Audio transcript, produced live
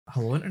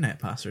Hello, internet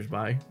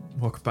passers-by.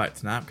 Welcome back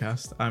to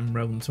Napcast. I'm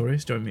Rel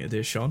Notorious. Joining me today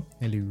is Sean.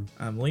 Hello.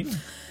 I'm Liam.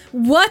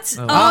 What's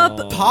up,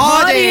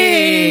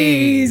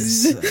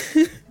 Potties?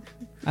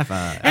 At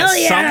Hell some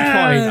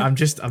yeah!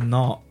 point, I'm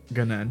not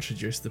gonna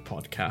introduce the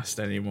podcast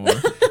anymore.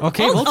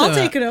 Okay, we'll do I'll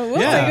take it over.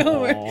 We'll Yeah. take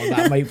over. Oh,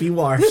 that might be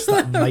worse.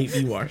 That might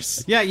be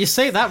worse. Yeah, you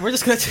say that, we're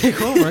just gonna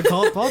take over and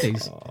call it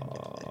Potties.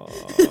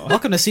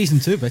 Welcome to season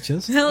 2,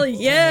 bitches. Hell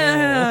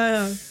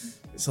yeah!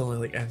 It's only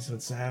like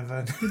episode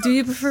 7. Do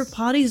you prefer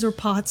potties or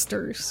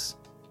podsters?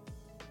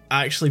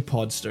 Actually,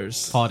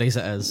 podsters. Potties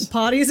it is.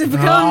 Potties have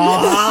become.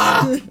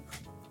 Ah!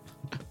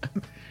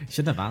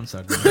 Shouldn't have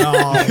answered.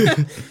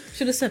 Oh,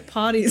 Should have said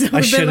potties. I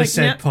should have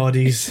said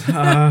poddies.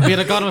 We'd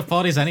have gone with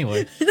Potties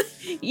anyway.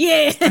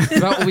 Yeah.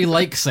 That's what we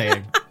like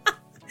saying.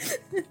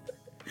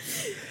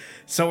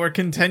 So we're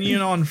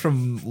continuing on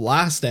from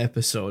last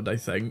episode, I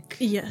think.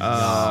 Yeah.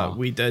 Yeah.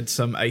 We did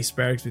some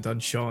icebergs. We done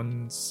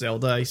Sean's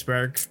Zelda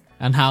iceberg.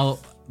 And how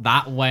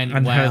that went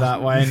And well. how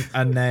that went.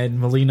 And then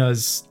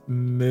Melina's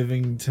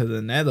moving to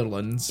the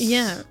Netherlands.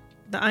 Yeah.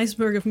 The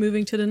iceberg of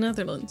moving to the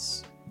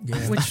Netherlands. Yeah.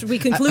 Which we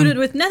concluded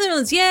with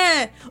Netherlands.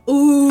 Yeah.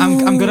 Ooh.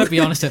 I'm gonna be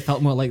honest, it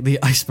felt more like the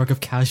iceberg of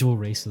casual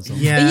racism.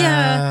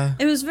 Yeah.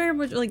 It was very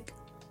much like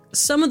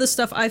some of the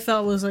stuff I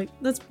felt was like,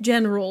 that's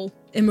general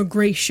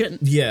immigration.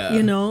 Yeah.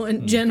 You know,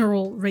 and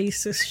general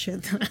racist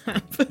shit that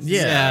happens.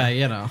 Yeah. Yeah,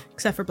 you know.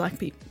 Except for black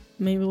people.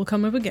 Maybe we'll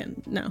come up again.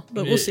 No,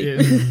 but we'll see.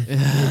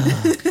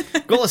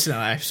 Go listen to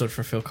that episode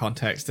for full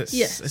context. It's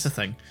a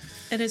thing.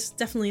 It is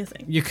definitely a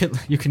thing. You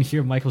can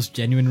hear Michael's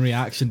genuine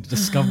reaction to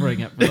discovering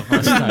it for the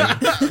first time.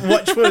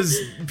 Which was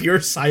pure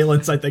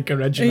silence, I think,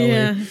 originally.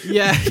 Yeah.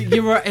 Yeah,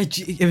 you were.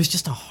 It was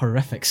just a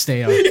horrific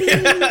stare.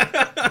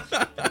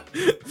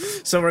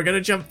 So we're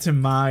gonna jump to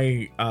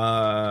my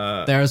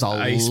There's a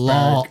iceberg.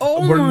 lot.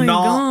 Oh we're my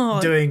not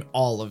God. doing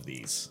all of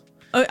these.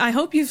 I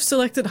hope you've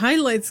selected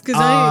highlights because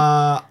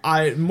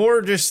I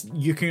more just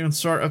you can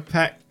sort of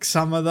pick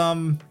some of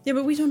them. yeah,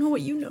 but we don't know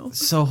what you know.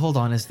 So hold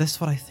on, is this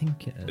what I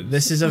think it is?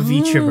 This is a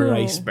VTuber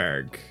Oh.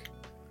 iceberg.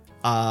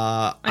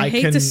 I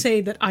hate can, to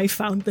say that I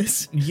found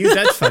this. you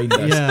did find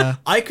this. Yeah.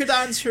 I could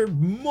answer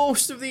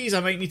most of these. I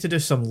might need to do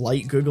some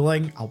light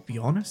googling. I'll be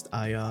honest.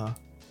 I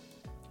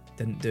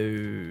didn't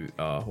do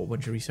a whole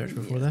bunch of research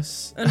before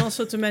this. And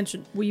also to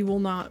mention, we will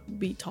not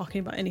be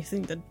talking about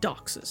anything that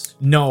doxes.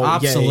 No,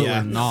 Absolutely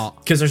yeah. not.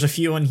 Because there's a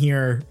few in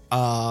here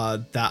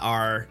that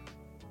are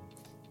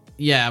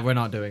Yeah, we're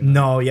not doing that.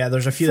 no, yeah.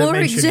 There's a few that For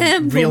mention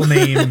example. real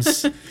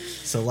names.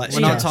 So let's.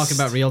 We're not just- talking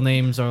about real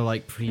names or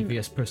like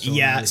previous personas.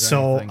 Yeah, or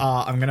so anything.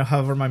 I'm gonna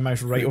hover my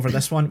mouse right over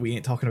this one. We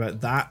ain't talking about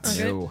that.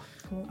 Okay. No.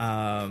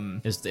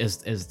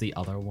 Is the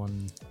other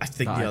one? I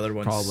think that the I other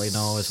one's probably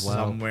know as well.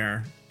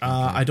 somewhere.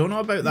 I don't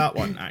know about that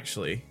one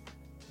actually.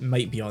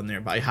 Might be on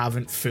there, but I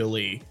haven't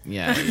fully.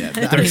 Yeah, yeah.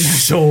 There's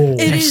so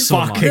It is so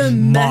much. the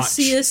fucking much.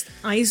 messiest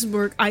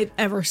iceberg I've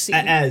ever seen.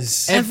 It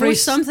is. And for Every-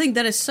 something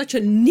that is such a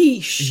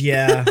niche.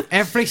 Yeah.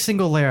 Every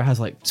single layer has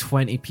like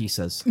 20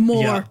 pieces.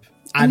 More. Yeah.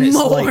 And it's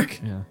More.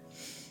 like Yeah.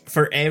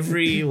 for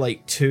every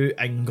like 2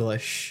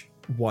 English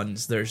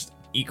ones, there's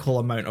equal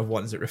amount of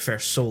ones that refer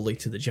solely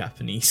to the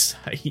Japanese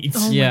side. Oh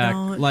my Yeah,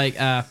 God. like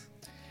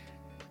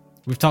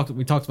we talked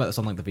about this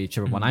on like the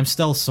VTuber one. I'm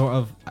still sort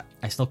of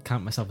I still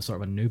count myself as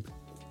sort of a noob.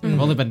 I've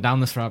only been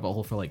down this rabbit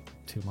hole for like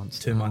 2 months.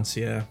 2 now, months,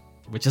 yeah.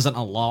 which isn't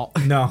a lot.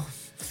 No.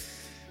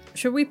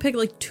 Should we pick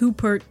like 2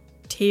 per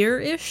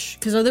tier-ish?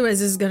 Because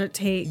otherwise this is going to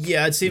take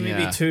Yeah, I'd say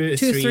maybe Yeah. 2 to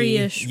 2, 3.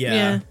 3-ish.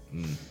 Yeah.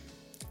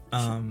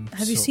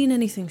 Have you so- seen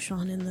anything,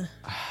 Sean, in the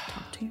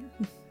top tier?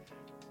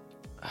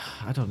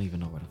 I don't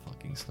even know where to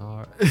fucking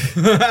start.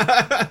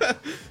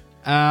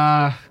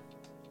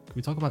 Can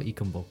we talk about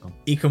Ikum Bokum?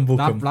 Ikum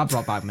Bokum. That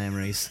brought back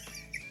memories.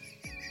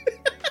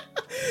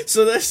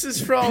 So this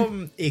is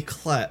from a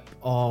clip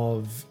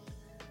of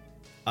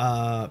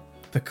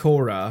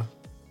Pecora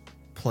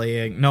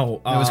playing it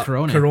was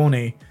Corone.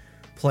 Corone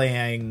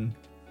playing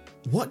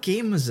what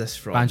game was this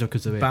from?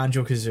 Banjo-Kazooie.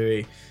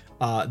 Banjo-Kazooie.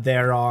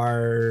 There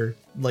are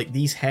like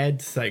these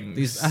head things.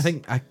 These,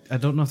 I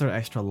don't know if they're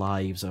extra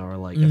lives or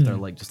like if they're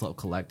like just little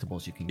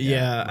collectibles you can get.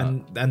 yeah,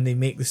 but- and they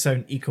make the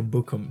sound Ikum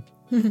Bokum.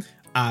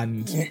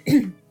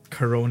 And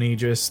Corone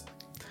just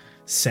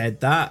said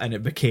that and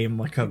it became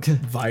like a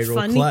viral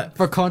Funny. clip.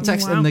 for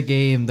context Wow. in the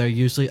game, they're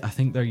usually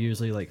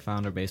like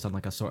found or based on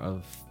like a sort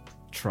of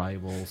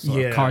tribal sort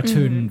Yeah. of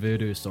cartoon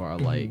voodoo sort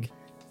of like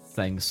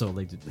thing. So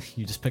like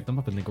you just pick them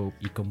up and they go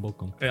Ikum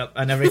Bokum Yep,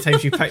 and every time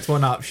she picked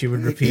one up, she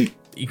would repeat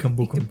Ikum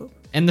Bokum.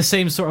 in the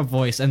same sort of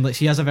voice, and like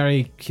she has a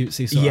very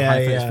cutesy sort of Yeah, high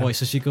pitched yeah. voice.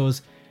 So she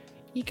goes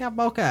Ika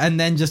Boka and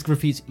then just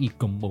repeats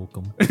Ikum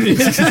Bokum.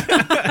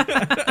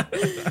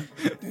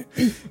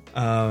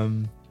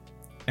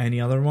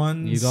 Any other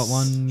ones? You got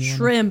one?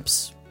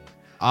 Shrimps.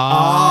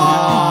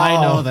 I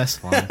know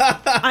this one.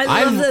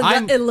 I love that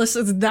I'm- that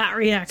elicits that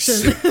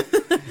reaction.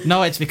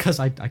 No, it's because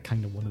I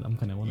kind of wanted. I'm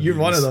kind of one of. You're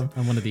these. one of them.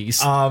 I'm one of these.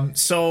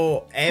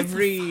 So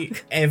every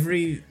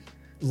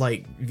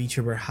like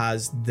VTuber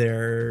has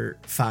their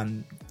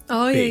fan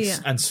Oh, base, yeah.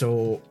 and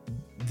so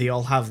they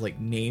all have like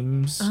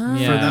names for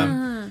Yeah.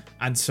 them.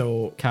 And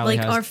so Callie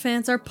Like has. our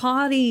fans are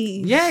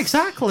potty. Yeah,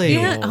 exactly.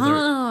 Yeah.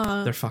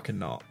 No, they're fucking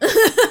not.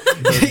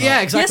 Yeah,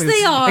 exactly. Yes,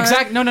 they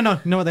are. No. You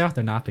know what they are?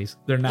 They're nappies.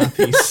 They're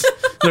nappies.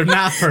 They're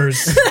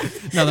nappers.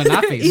 No, they're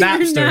nappies. Either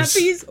Napsters.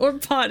 nappies or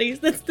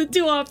potties. That's the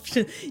two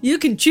options. You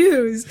can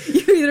choose.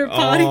 You're either a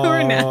potty or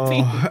a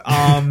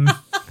nappy.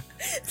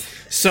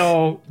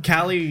 So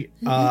Callie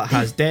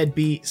has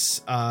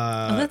deadbeats.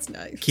 Oh, that's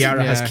nice.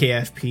 Kiara has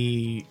Yeah.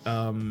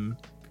 KFP.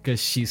 Because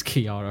she's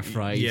Kiara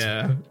Fried.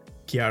 Yeah,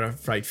 Kiara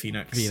Fried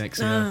Phoenix. Phoenix,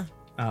 yeah.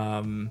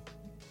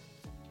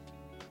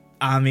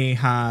 Ami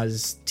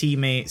has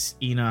teammates.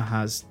 Ina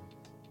has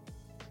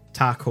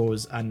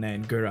tacos, and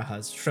then Gura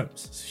has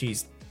shrimps.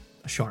 She's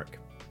a shark.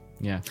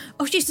 Yeah.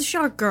 Oh, she's the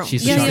shark girl.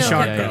 She's the yeah,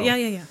 shark yeah, girl, okay. yeah.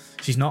 Yeah.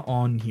 She's not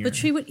on here. But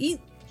she would eat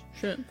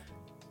shrimp.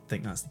 I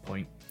think that's the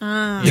point.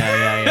 Ah.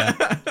 Yeah.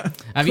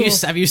 Have Cool.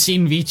 you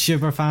seen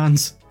VTuber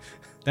fans?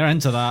 They're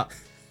into that.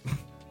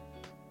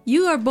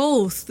 You are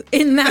both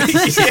in that.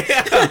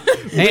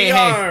 We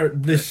are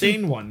the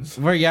sane ones.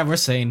 We're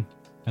saying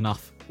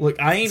enough. Look,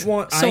 I ain't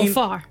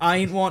far. I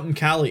ain't wanting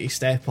Callie to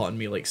step on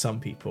me like some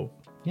people.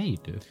 Yeah, you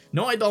do.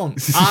 No, I don't.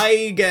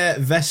 I get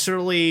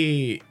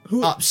viscerally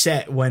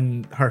upset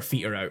when her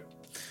feet are out.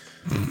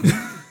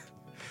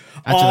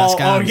 After that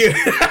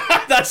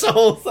scam. That's the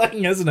whole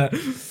thing, isn't it?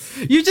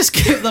 You just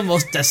gave the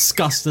most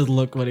disgusted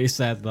look when he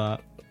said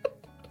that.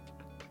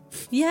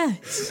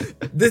 Yes.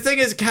 The thing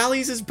is,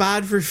 Callie's is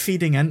bad for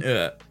feeding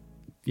into it.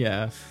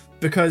 Yeah.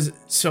 Because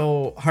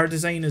so her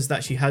design is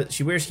that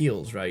she wears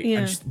heels, right? Yeah.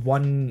 And just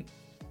one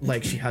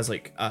leg she has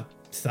like a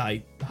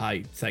thigh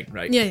high thing,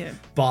 right? Yeah.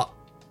 But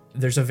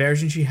there's a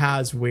version she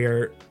has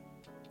where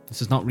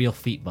This is not real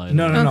feet, by the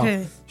way. no.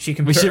 Okay. She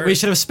can We put should her- we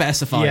should have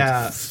specified.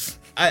 Yeah.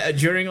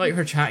 During like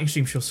her chatting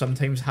stream, she'll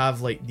sometimes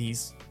have like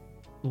these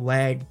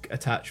leg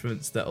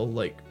attachments that'll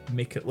like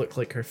make it look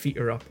like her feet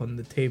are up on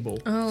the table.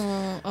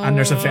 Oh. And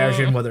there's a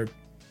version where they're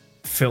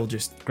full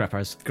just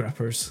Grippers.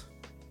 grippers.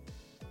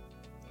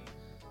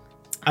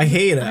 I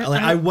hate it.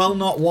 Like I will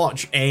not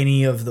watch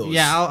any of those.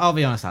 Yeah, I'll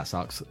be honest, that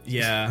sucks.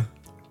 Yeah.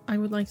 I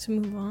would like to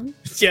move on.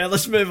 Yeah,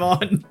 let's move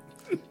on.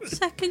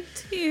 Second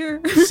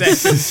tier.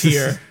 Second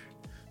tier.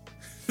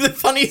 The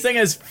funny thing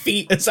is,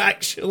 feet is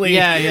actually.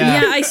 Yeah.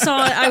 Yeah, I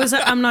saw it.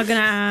 I'm not gonna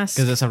ask.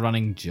 Because it's a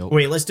running joke.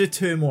 Wait, let's do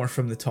two more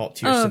from the top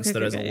tier Oh, since okay,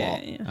 there is okay, a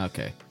lot. yeah.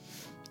 Okay.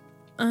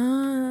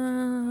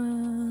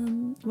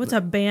 What's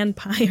a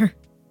vampire?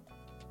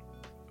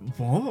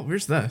 What?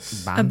 Where's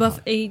this?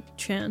 Above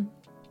 8chan.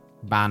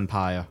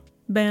 Vampire.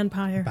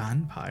 Vampire.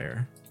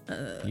 Vampire.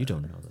 You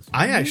don't know this.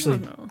 I actually.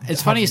 don't know.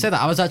 It's funny you said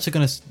that. I was actually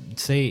going to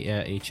say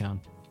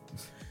A-chan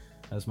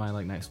as my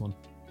next one.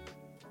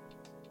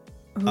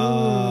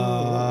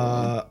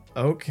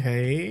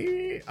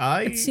 Okay.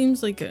 It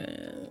seems like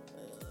a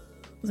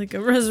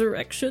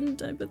resurrection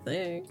type of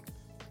thing.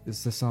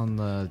 Is this on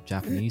the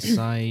Japanese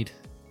side?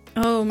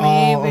 Oh, maybe.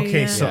 Oh,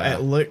 okay. yeah. So Yeah.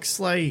 it looks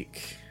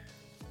like.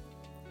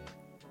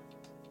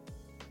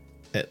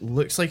 It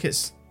looks like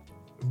it's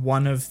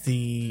one of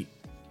the.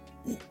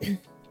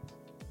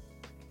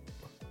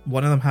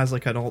 One of them has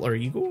like an alter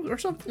ego or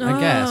something. I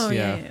guess, Oh,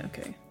 yeah.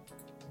 Okay.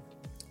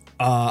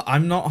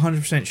 I'm not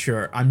 100%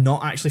 sure. I'm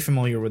not actually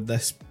familiar with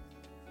this.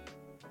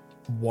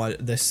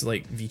 This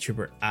like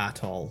VTuber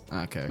at all.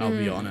 Okay. I'll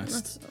be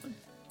honest.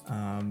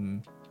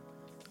 That's-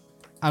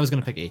 I was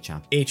going to pick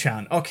A-chan.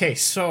 A-chan. Okay,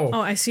 so.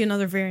 Oh, I see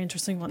another very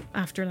interesting one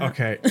after that.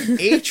 Okay.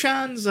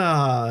 A-chan's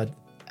an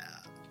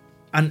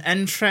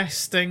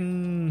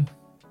interesting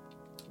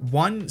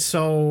one.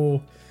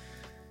 So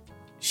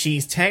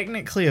she's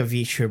technically a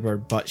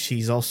VTuber, but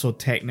she's also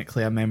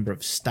technically a member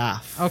of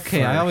staff. Okay,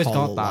 for I always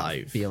got that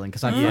Hololive. feeling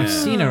because I've Yeah.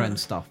 seen her and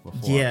stuff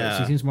before. but Yeah.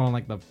 She seems more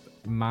like the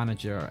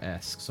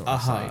manager-esque sort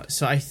of side.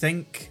 So I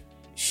think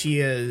she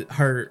is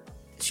her.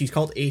 She's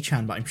called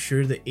A-chan, but I'm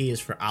sure the A is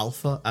for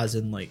alpha, as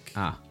in like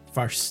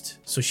first.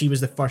 So she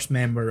was the first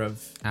member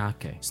of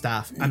Okay.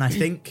 staff, and I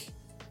think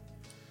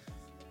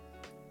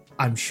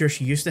I'm sure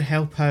she used to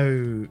help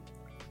out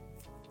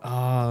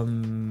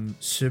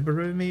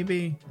Subaru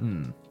maybe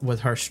with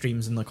her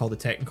streams and like all the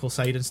technical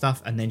side and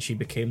stuff, and then she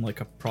became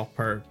like a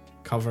proper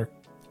cover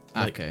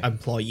like Okay.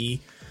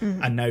 employee,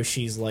 and now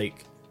she's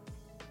like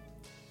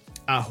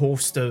a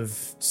host of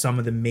some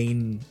of the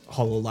main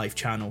Hololive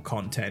channel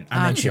content,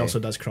 and then she Okay. also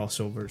does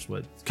crossovers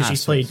with because Ah,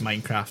 she's so played it's-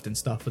 Minecraft and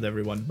stuff with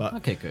everyone, but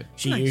Okay, good.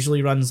 she Nice.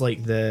 usually runs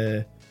like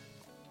the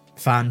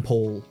fan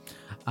poll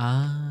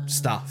Ah.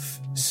 stuff.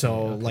 So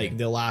okay. like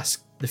they'll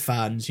ask the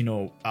fans, you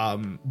know,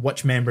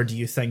 which member do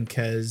you think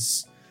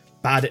is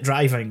bad at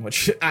driving,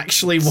 which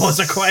actually was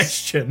a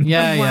question.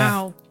 Yeah, yeah.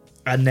 Wow.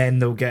 And then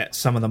they'll get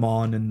some of them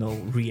on and they'll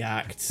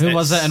react. Who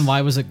was it It's- and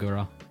why was it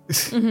Gura?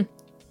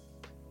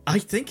 I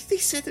think they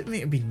said it may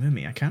have been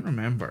Mumi. I can't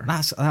remember.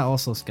 That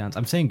also scans.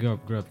 I'm saying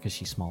Gura because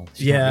she's small.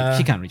 Yeah.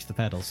 She can't reach the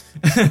pedals.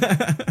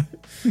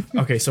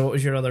 Okay, so what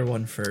was your other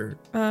one for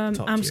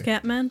top I'm tier?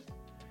 Scatman.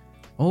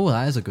 Oh,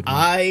 that is a good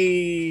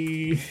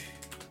one.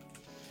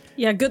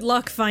 Yeah, good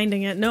luck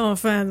finding it. No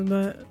offense,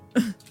 but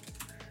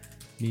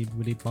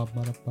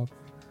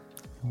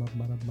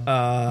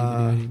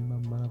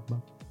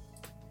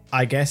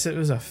I guess it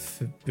was a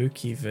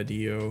Fubuki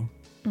video.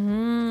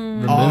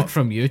 Removed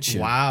from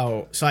YouTube.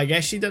 Wow. So I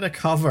guess she did a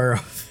cover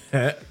of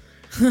it.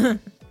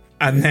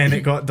 And then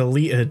it got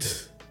deleted.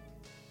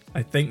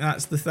 I think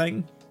that's the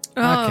thing.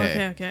 Oh,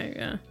 Okay. okay,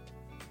 yeah.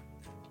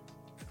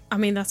 I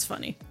mean, that's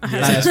funny.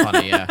 That is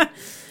funny, yeah.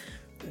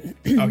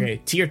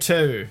 Okay, tier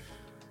 2.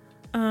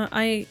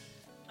 I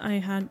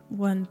had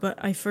one,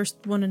 but I first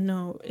want to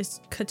know, is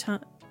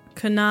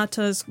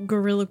Kanata's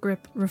Gorilla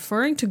Grip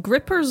referring to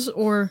grippers,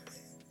 or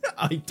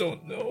I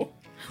don't know.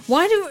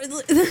 why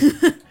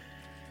do...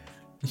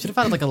 You should have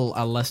had like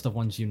a list of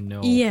ones you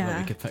know that Yeah.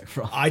 we could pick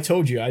from. I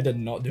told you I did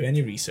not do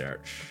any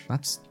research.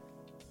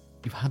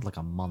 You've had like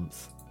a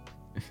month.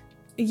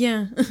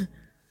 Yeah.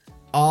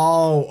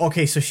 Oh,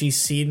 okay, so she's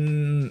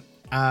seen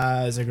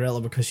as a gorilla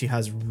because she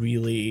has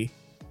really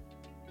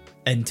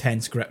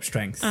intense grip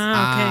strength.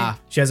 Okay.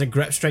 She has a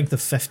grip strength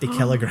of 50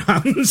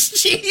 kilograms.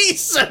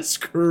 Jesus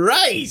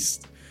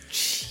Christ!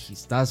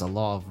 Jeez, that's a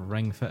lot of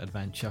Ring Fit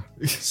adventure.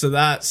 So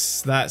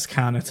that's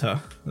Kanata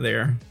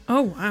there.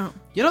 Oh, wow.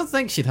 You don't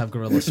think she'd have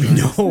gorilla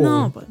strength? No.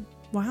 No, but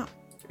wow.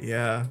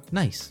 Yeah.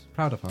 Nice.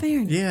 Proud of her.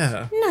 Very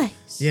Yeah.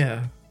 nice.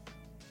 Yeah.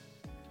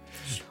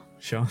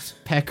 Sean.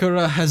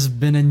 Pekora has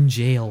been in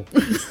jail.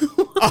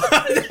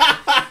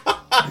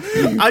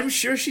 I'm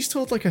sure she's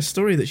told like a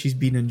story that she's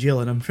been in jail,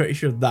 and I'm pretty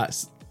sure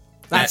that's it.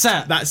 That's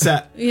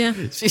it. Yeah.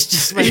 She's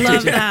just been in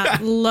Love jail.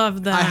 that.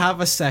 Love that. I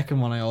have a second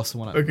one I also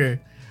want to... Okay.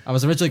 I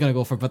was originally going to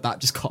go for, but that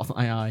just caught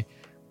my eye.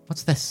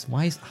 What's this?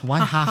 Why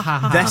ha ha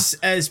ha? This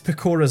is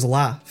Pecora's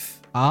laugh.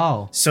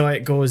 Oh. So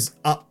it goes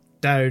up,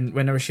 down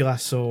whenever she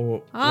laughs.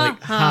 So like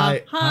ha,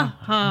 high, ha,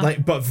 ha.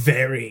 like but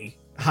very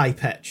high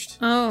pitched.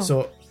 Oh.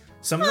 So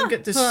some of them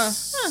get to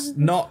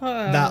not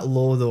that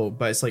low though,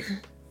 but it's like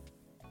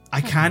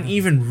I can't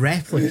even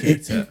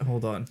replicate it.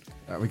 Hold on.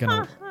 Are we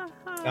going to...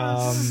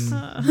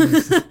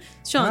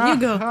 Sean, you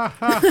go.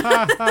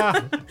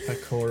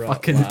 Pecora.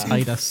 Fucking laugh.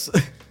 Titus.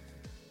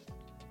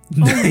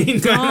 9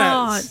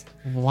 God. minutes.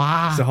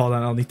 Wow. So hold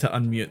on, I'll need to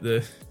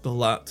unmute the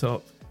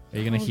laptop. Are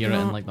you going to hear it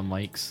in God. like the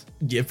mics?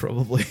 Yeah,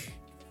 probably.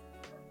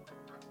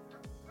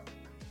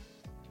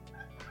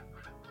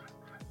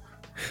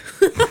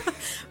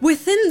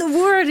 Within the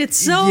word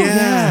itself.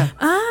 Yeah.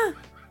 Ah.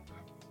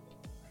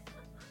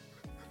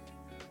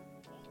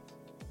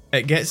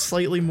 It gets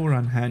slightly more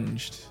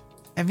unhinged.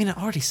 I mean, it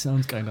already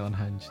sounds kind of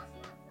unhinged.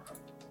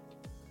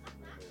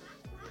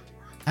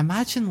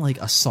 Imagine like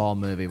a Saw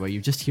movie where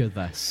you just hear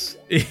this.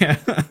 Yeah.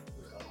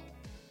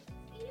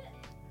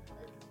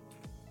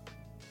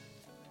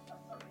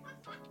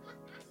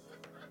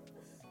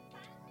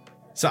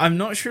 So I'm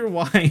not sure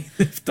why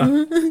they've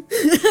done.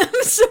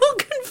 I'm so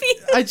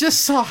confused. I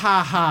just saw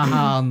ha ha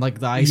ha on like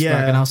the iceberg,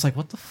 Yeah. and I was like,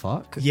 "What the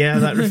fuck?" Yeah,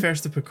 that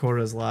refers to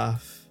Pecora's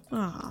laugh.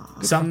 Aw.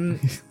 Some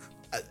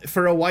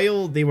for a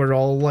while they were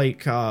all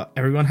like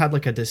everyone had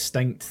like a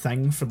distinct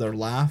thing for their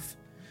laugh.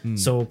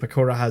 So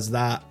Pecora has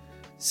that.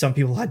 Some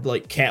people had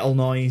like kettle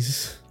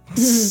noise.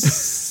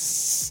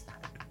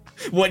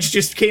 Which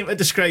just came to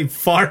describe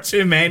far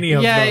too many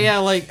of them. Yeah,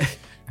 like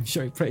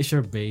I'm pretty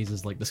sure Baze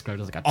is like described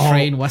as like a Oh,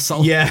 train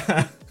whistle.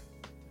 Yeah.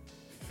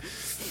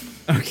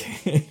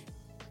 Okay.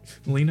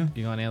 Melina?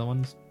 Do you know any other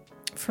ones?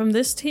 From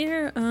this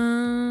tier,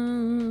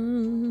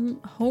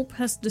 hope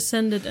has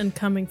descended and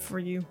coming for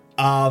you.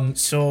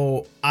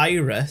 So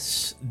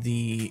Iris,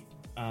 the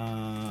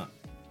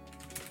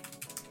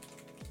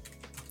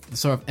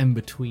Sort of in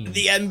between.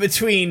 in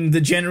between, the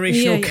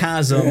generational Yeah.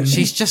 chasm.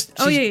 She's just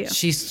yeah.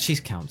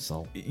 she's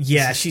council.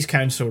 Yeah, she's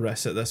council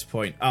risk at this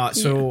point.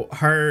 So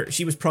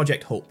she was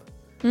Project Hope.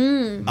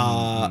 And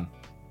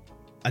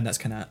that's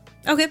kind of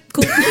Okay,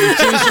 cool.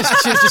 She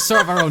was just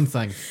sort of her own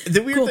thing.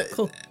 the weird. Cool, bit-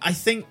 cool. I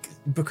think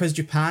because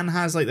Japan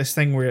has like this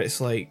thing where it's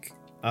like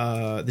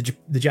the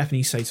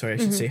Japanese side, sorry, I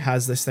should say,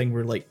 has this thing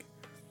where like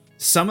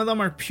some of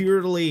them are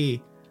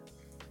purely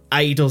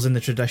idols in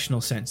the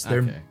traditional sense. They're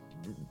Okay.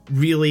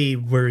 really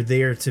were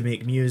there to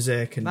make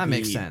music and That be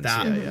makes sense,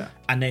 that. yeah.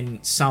 And then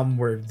some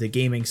were the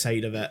gaming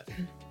side of it,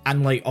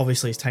 and like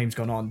obviously as time's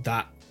gone on,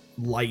 that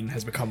line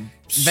has become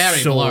Very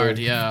so blurred,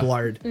 yeah.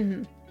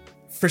 blurred.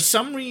 For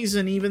some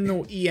reason, even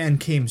though EN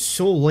came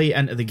so late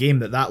into the game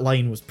that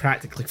line was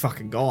practically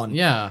fucking gone,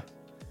 Yeah.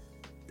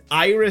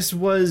 Iris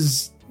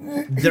was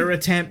their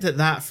attempt at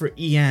that for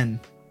EN.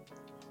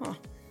 Well,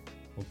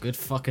 good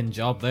fucking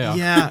job there.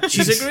 Yeah,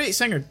 she's a great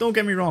singer, don't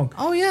get me wrong.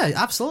 Oh yeah,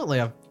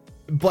 absolutely.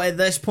 But at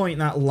this point,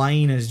 that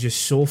line is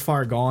just so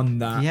far gone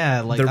that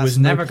Yeah, like, there that's was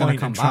no never gonna point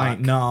come in trying.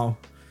 back. No.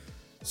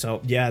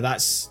 So yeah,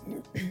 that's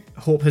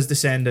Hope Has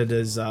Descended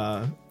is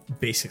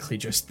basically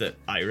just that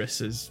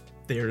Iris is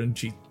there and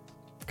she's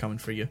coming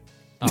for you.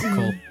 Oh,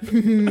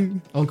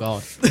 cool. Oh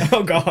god.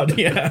 Oh god,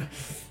 yeah.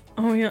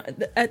 Oh yeah,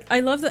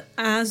 I love that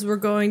as we're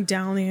going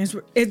down the ice,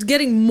 it's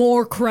getting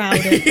more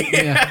crowded.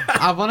 Yeah.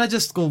 I want to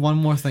just go one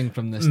more thing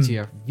from this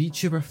tier.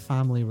 VTuber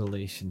family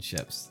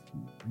relationships.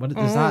 What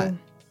does that describe?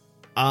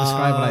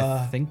 What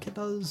I think it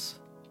does.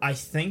 I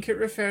think it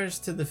refers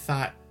to the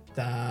fact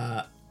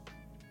that.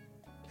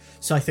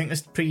 So I think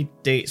this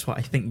predates what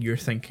I think you're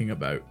thinking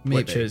about,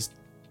 which Maybe. is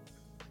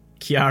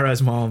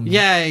Kiara's mom.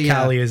 Yeah,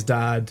 yeah. Callie is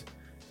dad.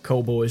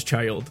 Kobo is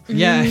child.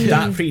 Yeah.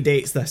 That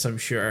predates this, I'm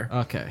sure.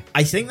 Okay.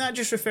 I think that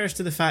just refers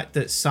to the fact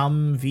that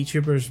some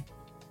VTubers.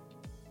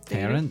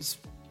 Parents.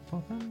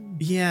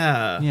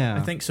 Yeah. Yeah.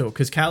 I think so.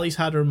 Because Callie's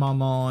had her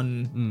mom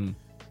on. Mm.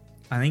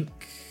 I think.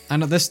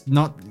 And this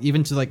not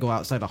even to like go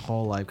outside a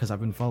whole life because I've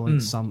been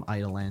following some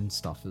Idle End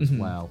stuff as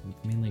well,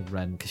 mainly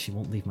Ren because she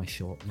won't leave my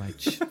shorts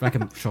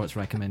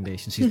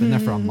recommendation. She's been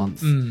there for a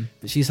month,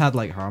 but she's had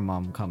like her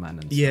mom come in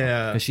and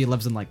because she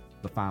lives in like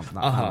the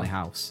family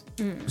house,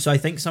 So I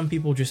think some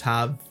people just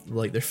have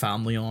like their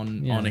family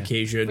on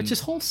occasion, which is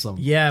wholesome.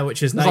 yeah,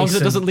 which is As nice. long as it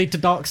and- doesn't lead to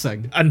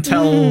doxing.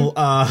 until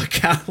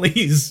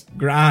Callie's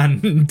gran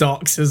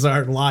doxes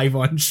her live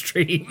on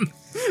stream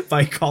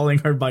by calling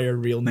her by her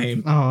real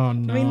name. Oh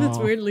no! I mean, that's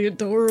weirdly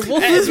adorable.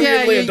 It's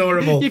weirdly you-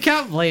 adorable. You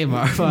can't blame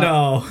her. But...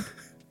 No.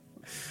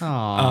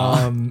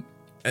 Aw.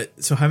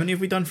 So how many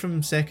have we done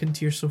from second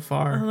tier so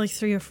far? Like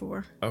 3 or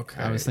 4.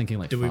 Okay. I was thinking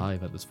like Do we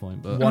 5 at this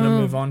point, but want to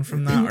move on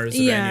from that, or is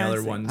there Yeah, any I other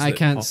think- ones? I that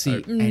can't pop see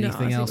out? No, I anything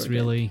think else we're good.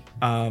 really.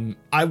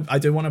 I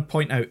do want to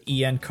point out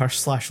EN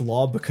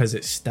curse/law because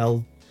it's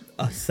still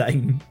a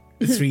thing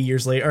 3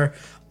 years later.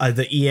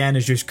 The EN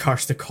is just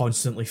cursed to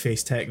constantly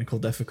face technical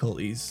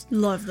difficulties.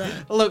 Love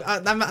that. Look,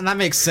 that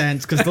makes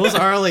sense because those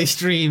early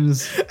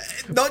streams.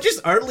 Not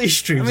just early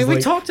streams. I mean, we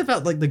like- talked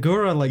about like the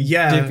Gura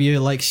Yeah. debut.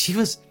 Like she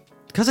was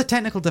because of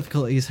technical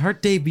difficulties. Her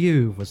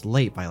debut was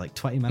late by like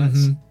 20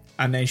 minutes.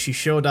 And then she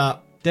showed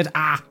up, Did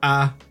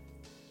and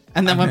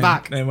then went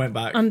back. Then went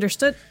back.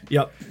 Understood.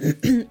 Yep.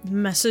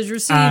 Message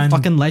received. And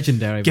Fucking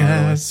legendary. By the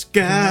way.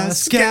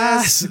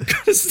 gas.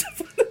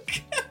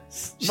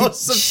 Not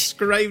She-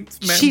 subscribed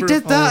member She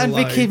did of that and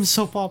Hololive. became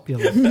so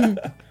popular.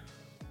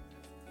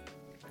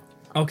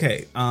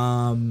 Okay,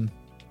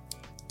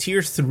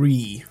 tier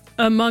 3.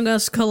 Among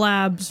Us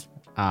collabs.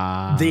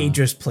 They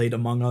just played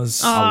Among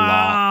Us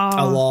Ah.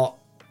 a lot.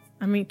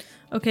 I mean,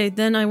 okay,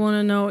 then I want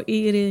to know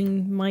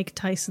eating Mike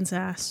Tyson's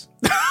ass.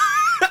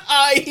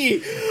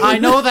 I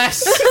know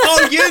this.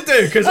 Oh, you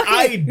do, because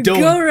I don't.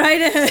 Go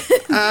right ahead.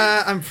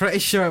 I'm pretty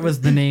sure it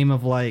was the name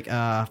of like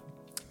a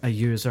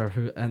user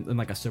who in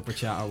like a super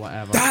chat or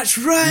whatever. That's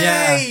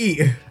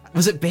right.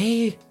 Was it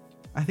Bay?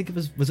 I think it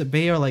was it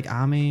Bay or like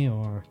Ami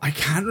or I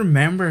can't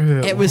remember who it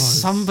was. it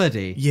was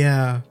somebody.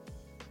 Yeah.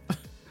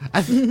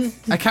 I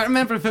can't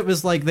remember if it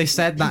was like they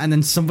said that and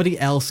then somebody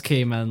else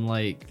came in,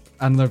 like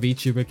another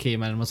VTuber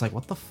came in and was like,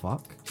 "What the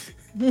fuck?"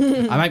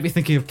 I might be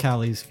thinking of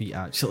Callie's feet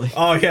actually.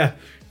 Oh yeah.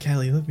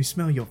 Kelly, let me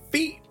smell your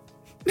feet.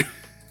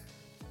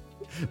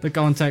 The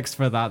context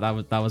for that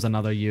was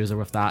another user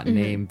with that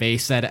name. Bay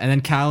said it, and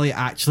then Callie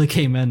actually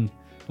came in,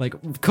 like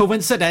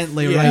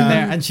coincidentally right Yeah.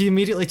 there, and she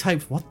immediately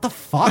typed, "What the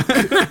fuck?"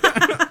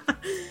 I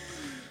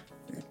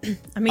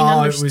mean,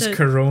 Oh, it was understood.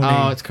 Corona.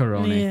 Oh, it's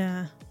Corona.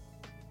 Yeah.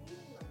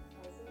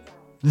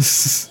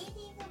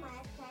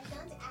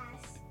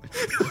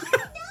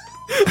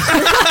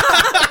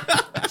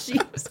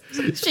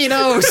 She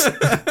knows.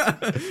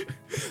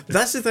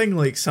 That's the thing.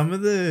 Like some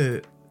of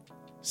the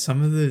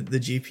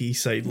GP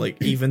side,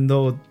 like even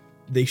though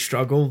they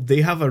struggle,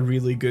 they have a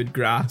really good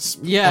grasp.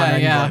 Yeah,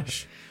 on yeah.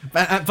 English.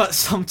 But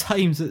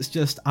sometimes it's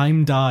just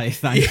I'm die,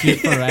 thank you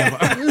forever.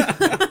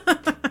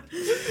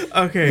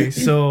 Okay,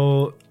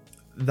 so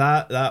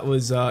that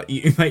was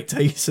eating Mike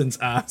Tyson's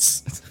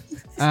ass.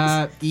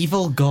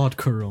 Evil God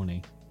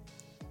Coroni.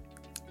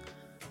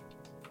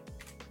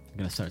 I'm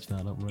gonna search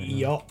that up right now.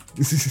 Yup.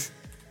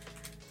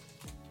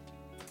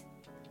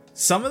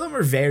 Some of them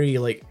are very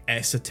like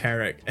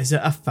esoteric. Is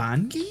it a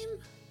fan game?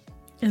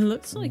 It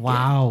looks like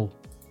Wow.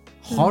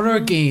 Horror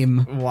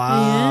game.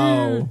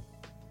 Wow.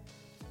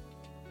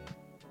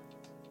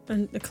 Yeah.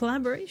 And a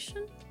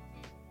collaboration?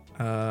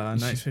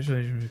 Night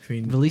specialization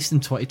between. Released in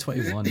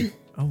 2021.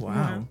 Oh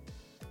wow.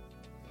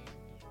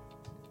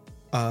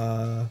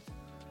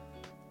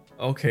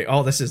 Okay.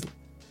 Oh, this is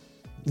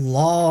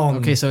long.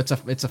 Okay, so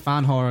it's a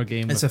fan horror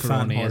game It's with a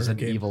fan Coroni as horror an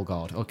game. evil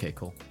god. Okay,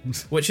 cool.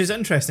 Which is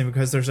interesting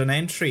because there's an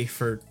entry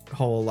for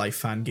Hololive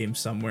fan games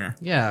somewhere.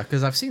 Yeah,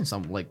 because I've seen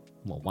some, like,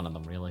 well, one of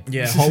them really.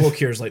 Yeah,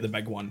 Holocure's like the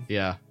big one.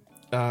 Yeah.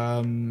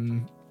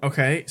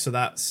 Okay, so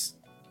that's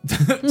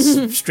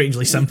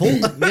strangely simple.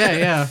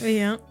 Yeah,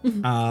 yeah.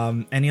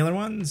 Yeah. Any other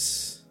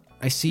ones?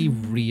 I see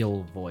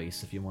real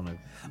voice if you want to.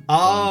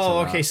 Oh,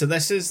 into okay. that. So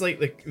this is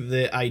like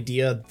the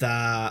idea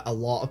that a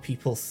lot of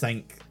people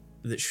think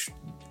that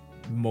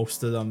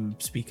most of them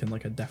speak in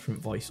like a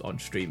different voice on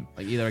stream,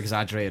 Like either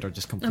exaggerated or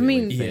just completely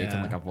mean- fake Yeah.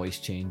 and like a voice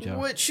changer.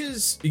 which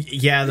is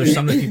there's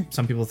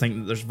some people think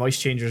that there's voice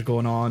changers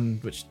going on,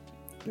 which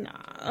Nah,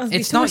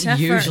 It's too much not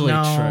effort. usually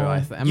no,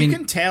 true. I mean, you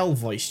can tell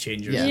voice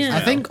changers. yeah. as Yeah. I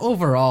well. think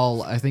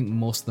overall, I think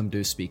most of them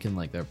do speak in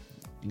like their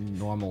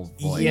normal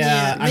voice.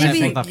 Yeah, and I Except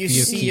think for the you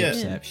few see key it-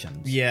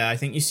 exceptions. Yeah, I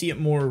think you see it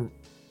more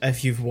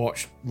if you've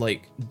watched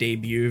like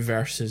debut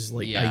versus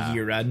like Yeah. a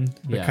year in,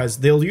 Yeah. because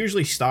they'll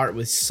usually start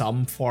with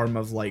some form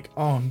of like,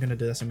 oh, I'm gonna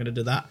do this, I'm gonna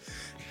do that,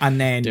 and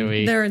then Do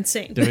we? They're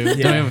insane. Do we,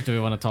 Yeah. do we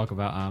want to talk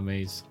about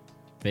Ami's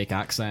fake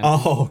accent?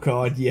 Oh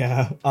god,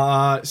 yeah.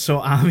 So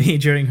Ami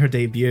during her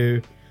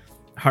debut,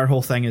 her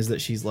whole thing is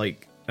that she's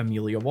like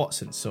Amelia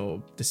Watson,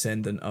 so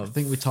descendant I of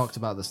think we talked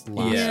about this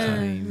last Yeah.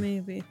 time.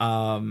 maybe.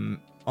 on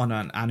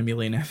an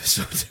Animalian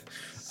episode.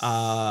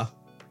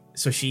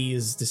 So she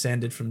is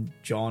descended from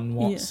John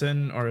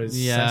Watson or his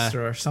Yeah.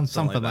 sister or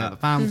something like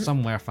that.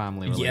 Somewhere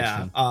family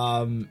relation.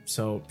 Yeah.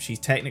 So she's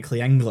technically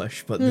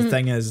English, but the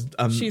thing is,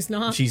 She's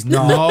not. She's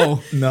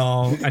not.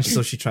 No. And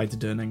so she tried to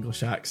do an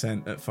English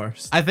accent at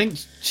first. I think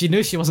she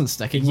knew she wasn't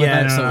sticking with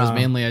Yeah, it, so it was no.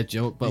 mainly a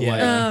joke. But Yeah.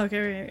 like, Oh,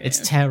 okay. it's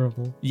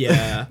terrible.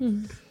 Yeah.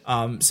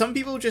 Some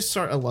people just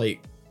sort of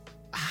like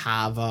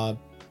have a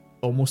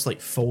almost like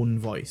phone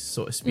voice,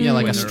 so to speak. Yeah,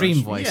 like when a they're stream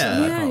on- voice.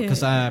 Yeah.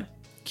 Because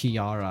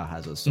Kiara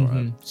has a sort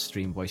of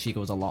stream voice. She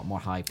goes a lot more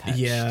high pitched.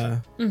 Yeah.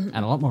 And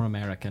a lot more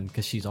American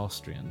because she's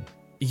Austrian.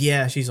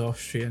 Yeah, she's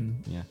Austrian.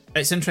 Yeah.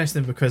 It's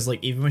interesting because like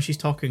even when she's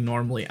talking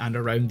normally and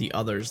around the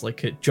others,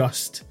 like it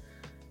just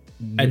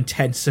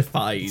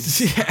intensifies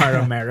her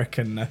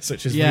Americanness,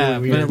 which is Yeah,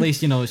 really weird. but at least,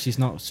 she's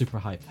not super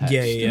high pitched.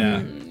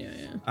 yeah.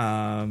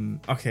 Yeah.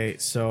 Okay,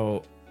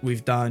 so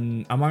we've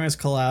done Among Us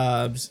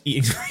collabs,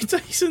 Eating Mike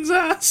Tyson's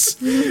ass,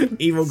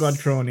 Evil God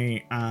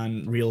Crony,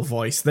 and Real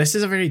Voice. This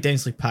is a very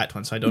densely packed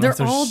one, so I don't know They're if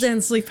there's... all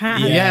densely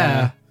packed.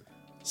 Yeah.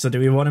 So do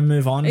we want to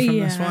move on from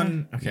this Yeah.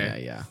 one?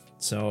 Okay. Yeah.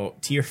 So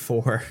tier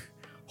 4.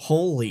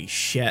 Holy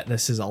shit,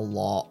 this is a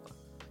lot.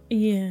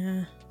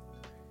 Yeah.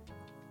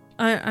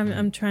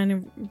 I'm trying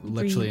to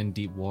Literally read. in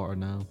deep water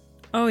now.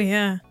 Oh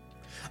yeah.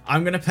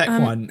 I'm gonna pick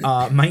one.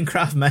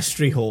 Minecraft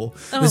Mystery Hole.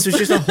 This was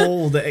just a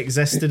hole that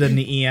existed in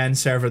the EN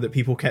server that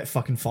people kept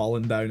fucking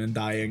falling down and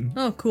dying.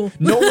 Oh cool.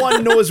 No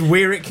one knows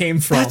where it came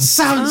from. That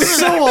sounds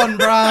so on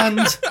brand.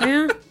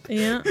 Yeah.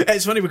 Yeah.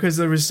 It's funny because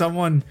there was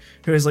someone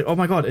who was like, "Oh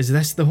my god, is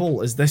this the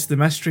hole? Is this the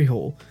mystery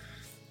hole?"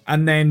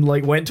 And then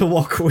like went to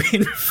walk away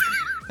and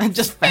And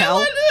just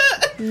fell.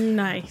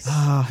 Nice.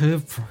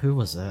 Who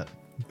was it?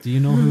 Do you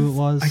know who it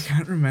was? I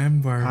can't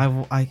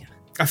remember.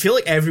 I feel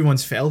like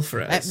everyone's fell for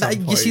it. At some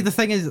you see, point. the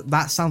thing is,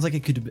 that sounds like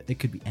it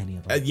could be any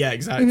of them. Yeah,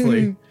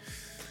 exactly.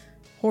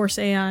 Horse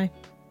AI.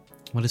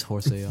 What is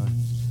horse AI?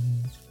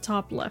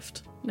 Top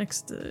left.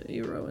 Next to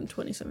Euro in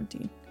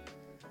 2017.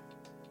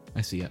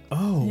 I see it.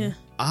 Oh, Yeah.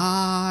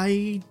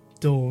 I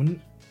don't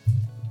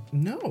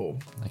know.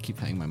 I keep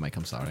hitting my mic.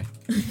 I'm sorry.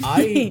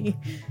 I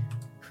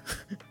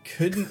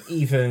couldn't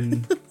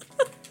even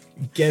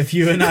give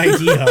you an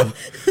idea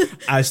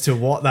as to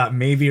what that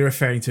may be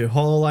referring to.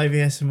 Hololive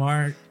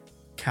ASMR,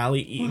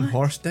 Callie eating What?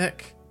 horse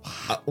dick.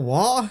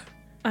 What?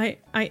 I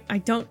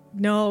don't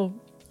know.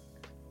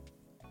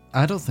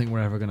 I don't think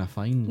we're ever gonna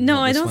find. No,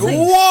 what I this don't one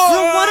think. is.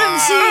 From what I'm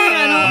seeing,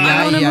 I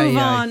Yeah, want to yeah, move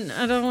yeah. on.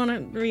 I don't want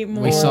to read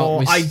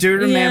more. I do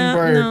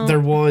remember no. there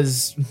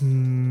was.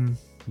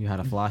 You had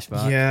a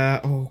flashback.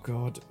 Yeah. Oh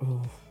god.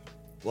 Oh.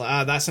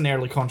 Well, that's an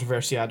early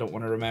controversy I don't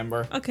want to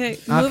remember. Okay,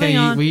 moving Okay.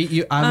 on.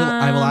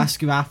 I will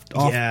ask you after.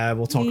 Off, Yeah,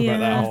 we'll talk about Yeah.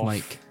 that off off.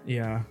 mic.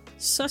 Yeah.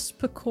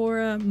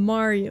 Suspecora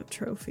Mario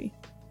Trophy.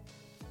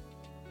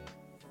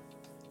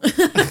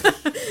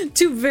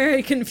 Two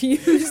very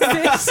confused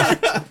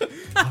faces.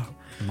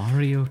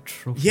 Mario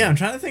Trophy. Yeah, I'm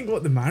trying to think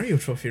what the Mario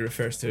Trophy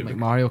refers to. Like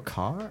Mario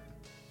Kart.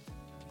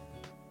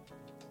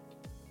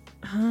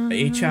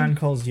 A-chan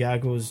calls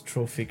Yago's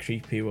trophy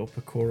creepy, while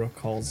Pecora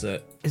calls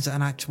it... Is it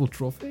an actual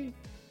trophy?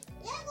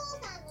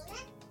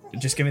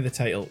 Just give me the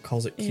title.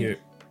 Calls it cute.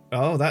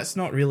 Oh, that's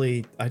not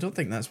really... I don't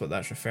think that's what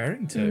that's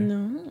referring to.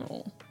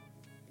 No.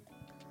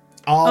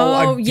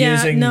 Oh, yeah,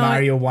 using no,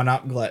 Mario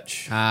 1-up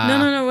glitch.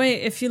 No,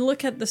 wait. If you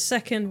look at the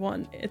second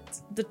one,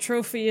 the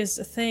trophy is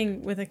a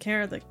thing with a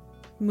carrot that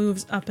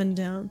moves up and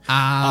down.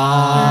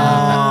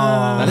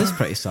 That is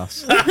pretty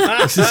sus.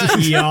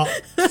 Yeah.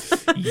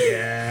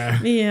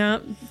 Yeah. Yeah,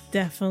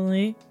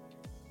 definitely.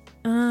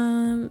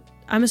 I'm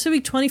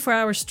assuming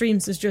 24-hour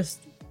streams is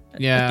just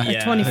Yeah. a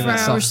Yeah.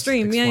 24-hour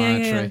stream.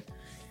 Yeah.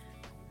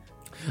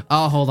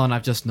 Oh, hold on.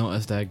 I've just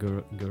noticed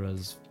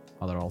Gura's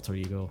other alter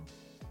ego.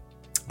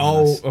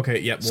 Oh, Yes. okay,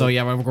 yep. So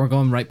yeah, we're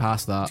going right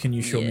past that. Can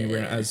you show me where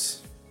it Yeah.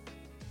 is?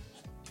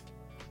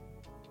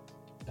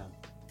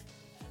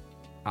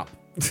 Up,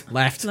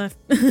 left. Left.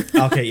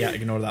 Okay, yeah,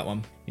 ignore that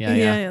one.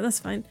 Yeah. That's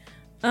fine.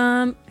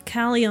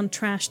 Callie on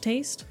Trash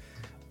Taste.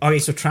 Okay,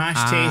 so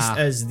Trash Taste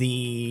is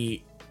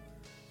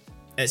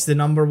it's the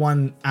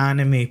 #1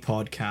 anime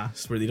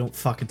podcast where they don't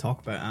fucking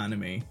talk about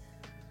anime.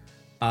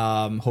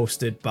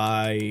 Hosted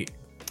by...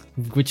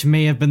 Which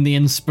may have been the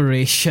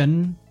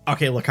inspiration.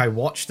 Okay, look, I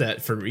watched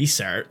it for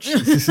research.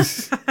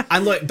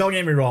 And look, don't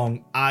get me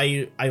wrong,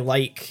 I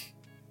like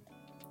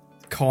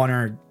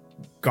Connor,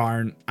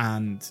 Garn,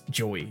 and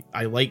Joey.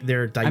 I like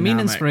their dynamic. I mean,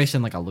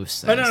 inspiration like a loose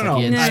sense. No,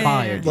 Like, he Yeah,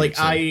 inspired. Like, you,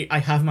 so- I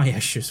have my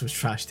issues with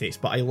Trash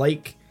Taste, but I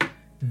like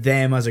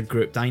them as a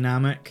group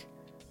dynamic.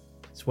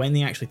 It's when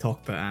they actually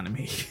talk about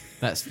anime.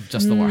 That's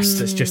just the worst.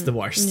 It's just the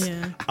worst.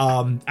 Yeah.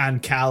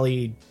 And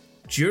Callie,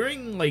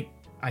 during, like,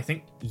 I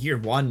think year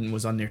 1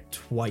 was on there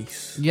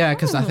twice. Yeah,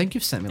 because I Oh, think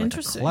you've sent me like a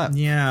interesting. clip.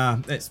 Yeah,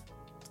 it's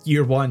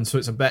year 1, so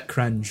it's a bit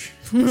cringe.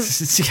 Yeah,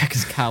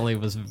 because Callie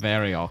was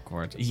very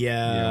awkward.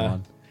 Yeah. Year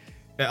one.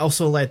 It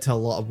also led to a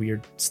lot of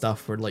weird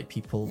stuff where, like,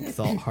 people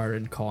thought her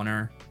and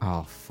Connor.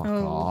 Oh, fuck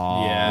Oh.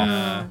 off.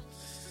 Yeah.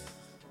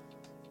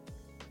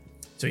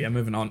 So yeah,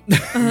 moving on.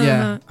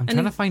 Yeah, I'm and-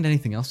 trying to find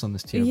anything else on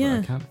this tier, Yeah.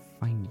 but I can't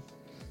find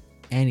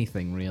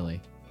anything really.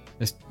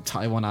 There's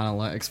Taiwan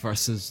Analytics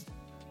versus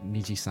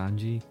Niji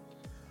Sanji.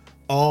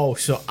 Oh,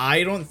 so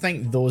I don't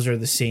think those are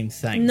the same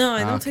thing. No,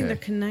 I don't think Okay.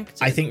 they're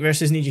connected. I think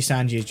versus Niji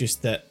Sanji is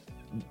just that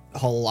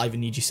Hololive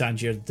and Niji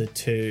Sanji are the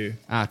two.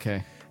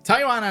 Okay.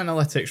 Taiwan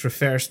Analytics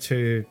refers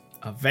to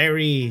a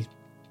very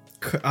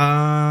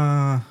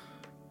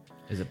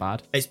Is it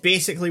bad? it's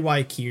basically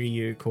why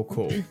Kiryu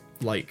Koko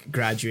like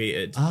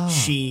graduated. Ah.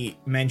 She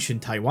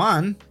mentioned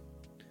Taiwan,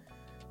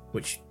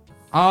 which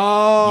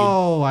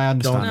Oh, I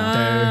understand. don't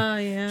now. Ah,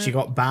 yeah. she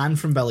got banned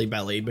from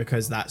Bilibili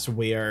because that's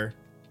where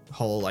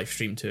Hololive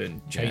streamed to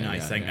in China, Yeah, I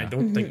yeah, think. yeah. I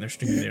don't think they're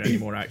streaming there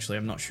anymore, actually.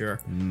 I'm not sure.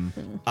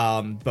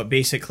 But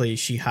basically,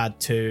 she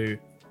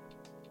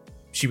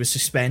was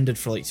suspended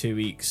for like 2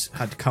 weeks,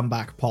 had to come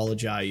back,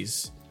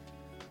 apologize.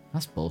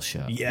 That's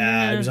bullshit.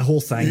 Yeah, it was a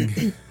whole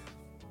thing.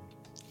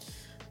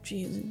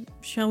 Jeez.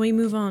 Shall we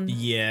move on?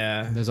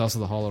 Yeah. There's also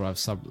the Hololive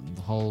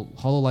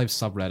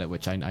subreddit,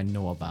 which I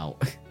know about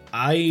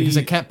because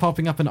I it kept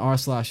popping up in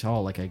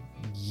r/hol like a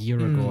year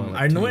ago. or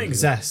like I 2 know it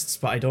years ago. exists,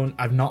 but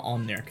I'm not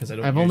on there because I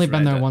don't I've use only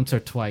been there Reddit. once or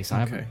twice.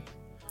 I Okay. haven't.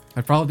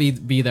 I'd probably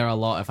be there a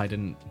lot if I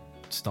didn't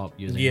stop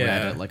using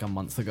Yeah. Reddit like a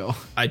month ago.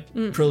 I'd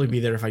probably be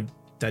there if I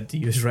did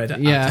use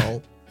Reddit Yeah. at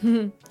all.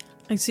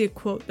 I see a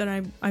quote that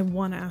I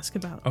want to ask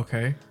about.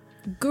 Okay.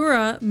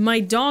 Gura, my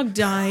dog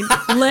died.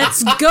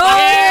 Let's go!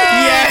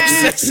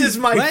 Yes, this is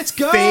my Let's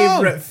go!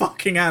 favorite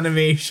fucking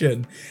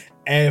animation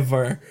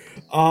ever.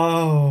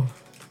 Oh.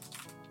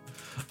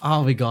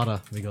 Oh, we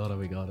gotta.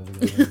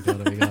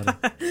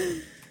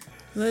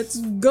 Let's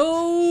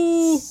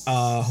go!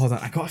 Hold on.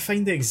 I gotta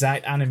find the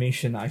exact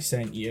animation that I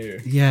sent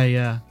you.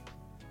 Yeah.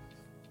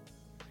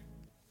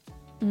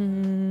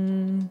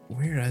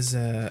 Where is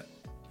it?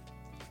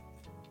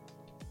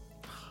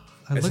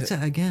 I Is looked it-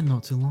 at it again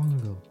not too long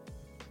ago.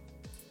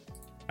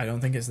 I don't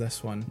think it's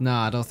this one. No,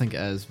 I don't think it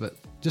is, but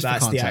just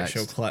That's for the context.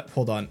 actual clip.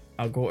 Hold on.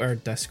 I'll go to our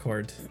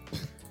Discord.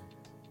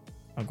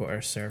 I'll go to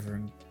our server.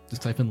 And...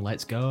 Just type in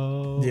 "Let's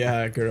go."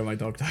 Yeah, Guru, my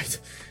dog died.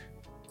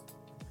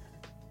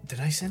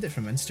 Did I send it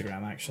from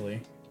Instagram,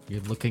 actually?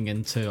 You're looking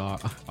into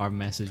our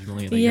message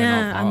only. That you're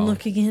Yeah, not I'm part of.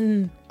 looking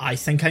in. I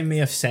think I may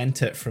have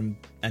sent it from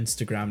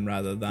Instagram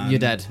rather than... You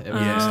did. It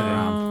was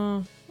Instagram.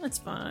 Oh, that's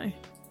fine.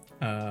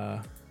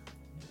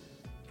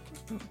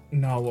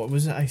 No, what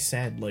was it I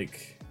said?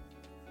 Like...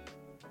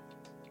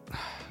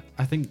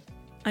 I think.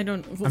 I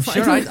don't. We'll I'm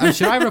find sure. it. I'm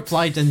sure I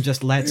replied in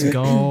just "Let's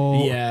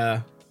go."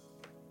 Yeah.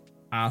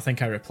 I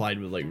think I replied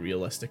with like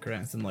realistic or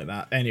anything like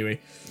that. Anyway.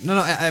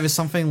 No, it was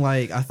something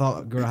like I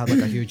thought Gura had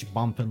like a huge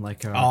bump in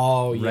like her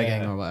Oh,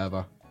 rigging yeah. or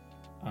whatever.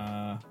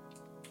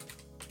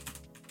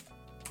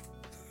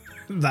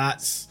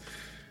 That's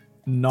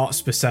not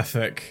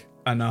specific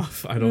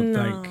enough, I don't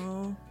think.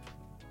 No.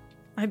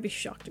 I'd be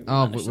shocked if we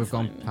Oh, managed to we've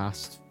gone find it.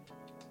 past.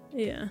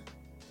 Yeah.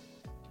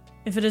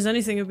 If it is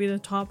anything, it would be the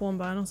top one,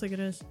 but I don't think it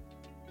is.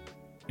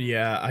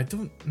 Yeah, I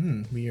don't...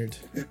 weird.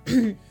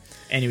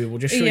 Anyway, we'll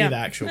just show yeah, you the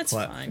actual that's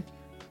clip. fine.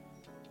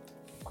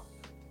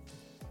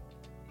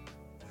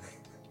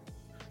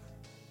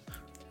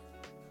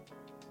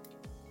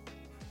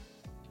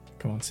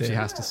 Come on, say She it.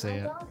 has to say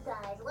it. Dog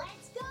died.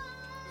 Let's go!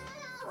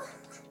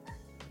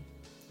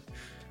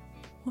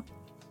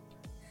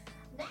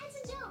 That's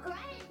a joke, right?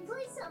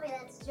 Please tell me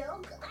that's a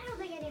joke. I don't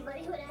think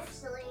anybody would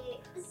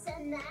actually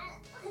send that,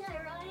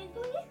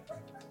 ironically.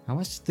 How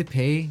much did they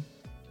pay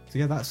to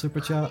get that super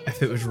chat?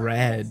 If it was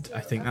red, I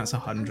think that's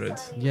 100.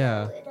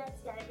 Yeah.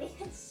 That's gotta be a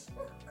joke.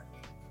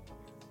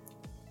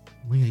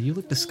 Leah, you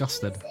look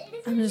disgusted.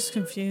 I'm just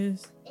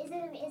confused. Is it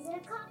a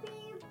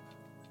copy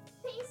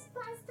paste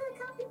pasta?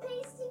 Copy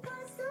pasty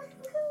pasta?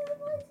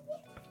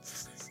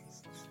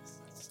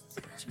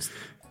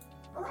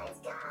 Let's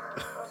go!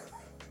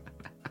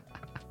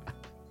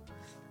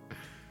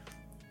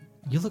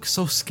 You look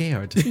so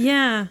scared.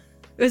 Yeah.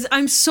 Because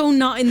I'm so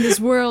not in this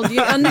world.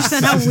 You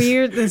understand how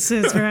weird this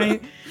is,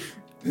 right?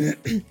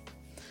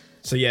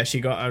 So yeah, she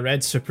got a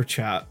red super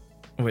chat,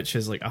 which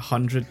is like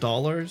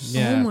 $100.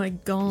 Yeah. Oh my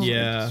god.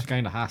 Yeah. She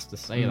kind of has to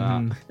say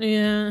Mhm. that.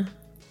 Yeah.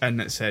 And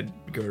it said,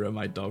 Gura,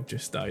 my dog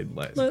just died.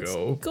 Let's Let's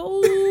go.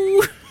 go.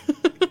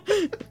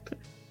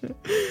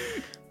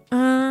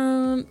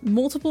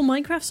 Multiple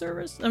Minecraft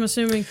servers, I'm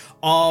assuming.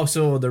 Oh,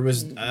 so there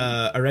was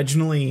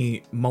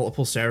originally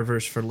multiple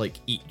servers for like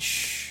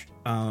each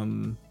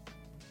what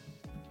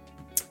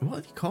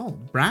are they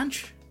called?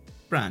 Branch,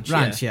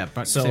 Yeah. Say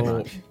So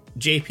branch.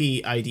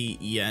 JP,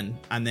 ID, EN,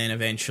 and then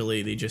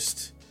eventually they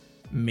just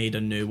made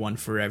a new one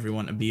for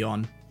everyone to be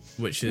on,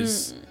 which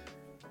is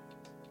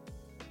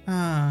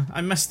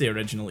I missed the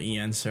original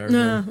EN server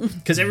No.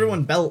 because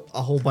everyone built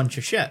a whole bunch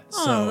of shit.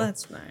 Oh, So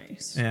that's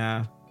nice.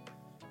 yeah.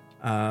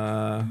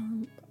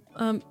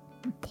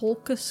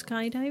 Polka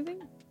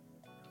skydiving?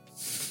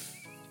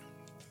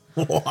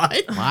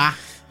 What? Ah.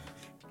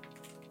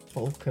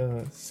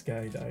 Polka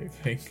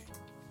skydiving.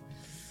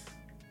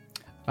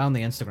 Found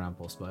the Instagram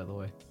post, by the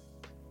way.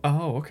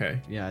 Oh,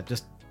 okay. Yeah,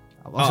 just.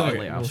 I'll Oh, show it okay,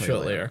 later. we'll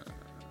show it later.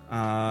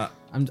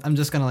 I'm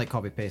just gonna like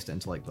copy paste it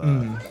into like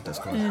the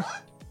Discord. Eh,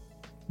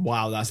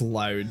 Wow, that's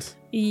loud.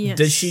 yes.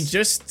 Did she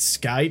just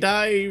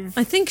skydive?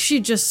 I think she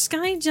just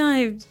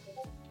skydived.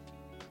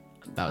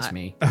 That was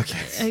me.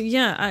 Okay.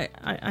 Yeah,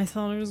 I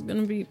thought it was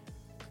gonna be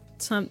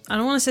some. I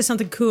don't want to say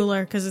something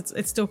cooler because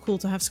it's still cool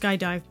to have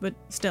skydive, but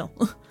still.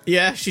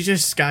 Yeah, she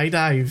just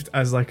skydived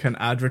as like an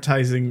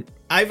advertising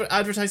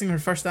her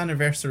first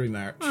anniversary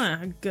merch. Ah,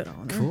 good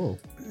on her. Cool.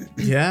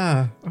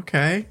 Yeah.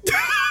 Okay.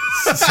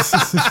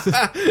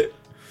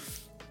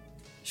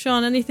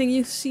 Sean, anything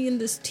you see in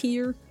this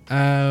tier?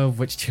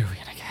 Which tier are we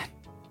in again?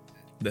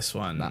 This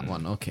one. That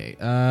one. Okay.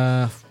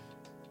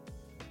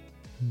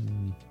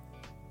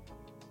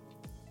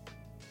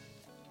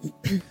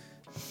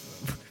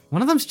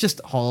 One of them's just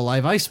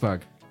Hololive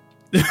Iceberg.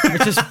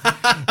 Which is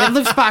it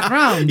loops back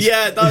round.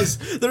 Yeah, it does.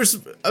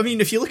 I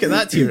mean, if you look at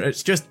that tier,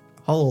 it's just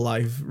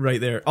Hololive right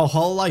there. Oh,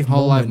 Hololive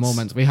Hololive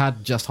moments. We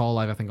had just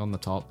Hololive, I think, on the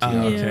top tier.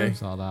 Okay. Yeah.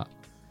 Saw that.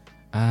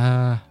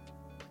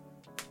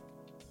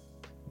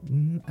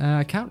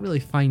 I can't really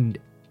find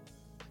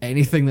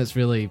anything that's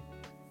really.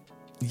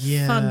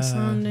 Yeah. Fun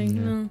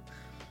sounding. No.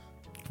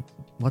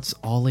 What's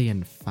Ollie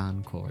and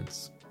fan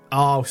chords?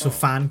 Oh, so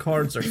fan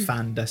chords or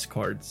fan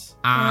discords.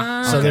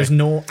 Ah. So okay. there's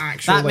no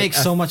actual. That like,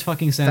 makes so much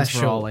fucking sense for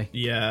official- Ollie.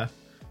 Yeah.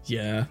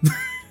 Yeah.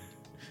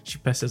 She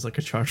pisses like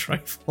a charged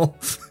rifle.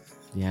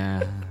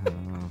 Yeah. I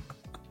don't know.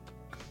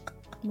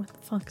 What the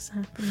fuck's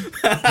happening?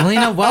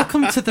 Melina,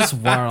 welcome to this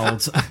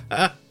world.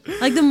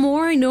 Like, the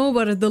more I know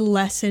about it, the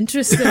less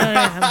interested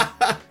I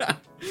am.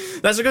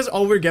 That's because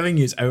all we're giving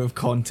you is out of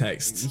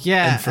context.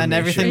 Yeah, and information.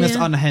 everything that's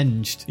Yeah.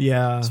 unhinged.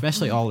 Yeah.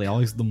 Especially Ollie.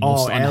 Ollie's the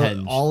most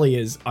unhinged. Ollie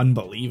is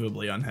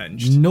unbelievably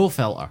unhinged. No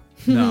filter.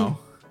 No.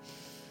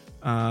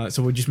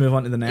 So we'll just move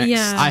on to the next.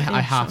 Yeah. I think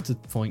have so. to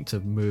point to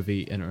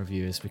movie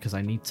interviews because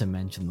I need to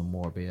mention the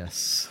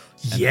Morbius.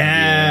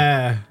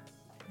 Yeah.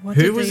 What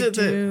Who did was they it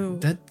do?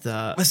 that did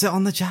that? Was it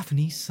on the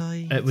Japanese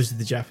side? It was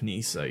the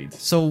Japanese side.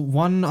 So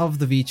one of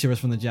the VTubers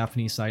from the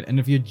Japanese side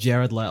interviewed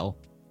Jared Leto.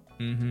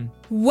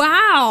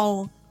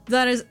 Wow!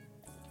 That is...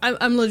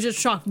 I'm legit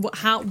shocked.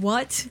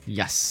 What?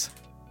 Yes,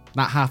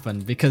 that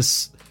happened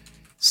because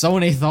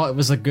Sony thought it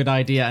was a good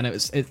idea, and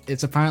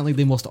it's apparently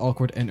the most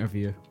awkward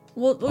interview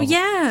Well,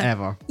 yeah.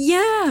 ever.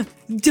 Yeah.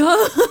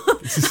 Duh.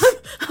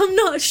 I'm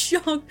not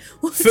shocked.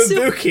 What's so-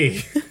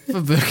 Fubuki.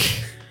 For book.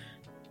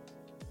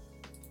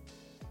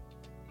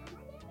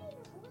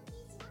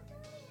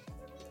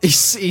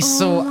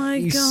 He's Oh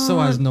my so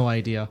God. has no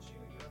idea.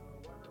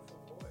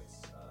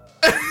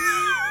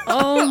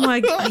 Oh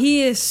my god.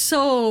 He is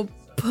so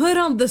put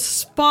on the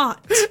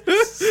spot.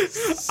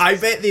 I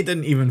bet they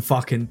didn't even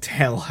fucking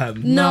tell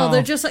him. No, No.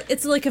 they're just like,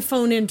 it's like a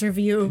phone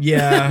interview.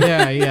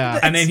 Yeah. Yeah.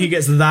 And then he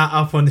gets that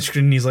up on the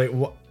screen and he's like,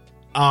 what?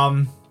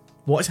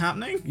 What's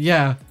happening?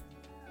 Yeah.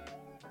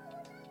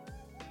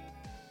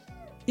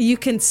 You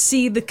can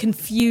see the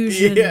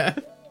confusion. Yeah.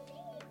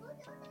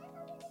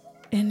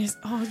 And it's,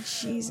 oh,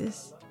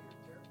 Jesus.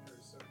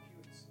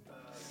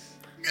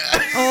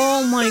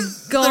 Oh my There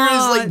is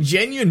god. like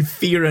genuine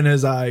fear in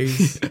his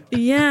eyes.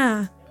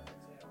 Yeah.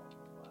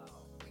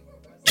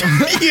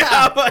 You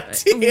have a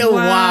tail.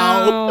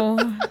 Wow.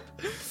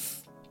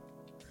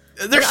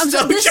 They're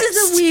so This just,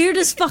 is the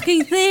weirdest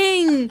fucking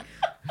thing.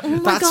 Oh my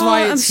That's god,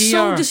 why I'm it's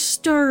so here.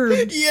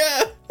 disturbed.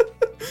 Yeah.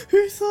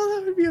 Who thought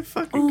that would be a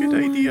fucking good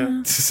Oh, idea?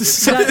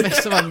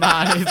 Next to a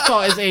man who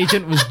thought his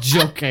agent was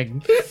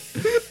joking.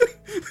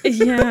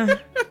 Yeah.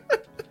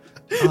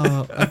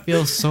 Oh, I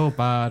feel so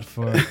bad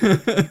for.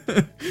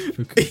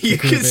 You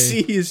can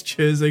see he's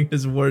choosing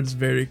his words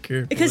very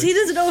carefully. Because he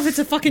doesn't know if it's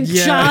a fucking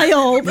Yeah.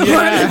 child or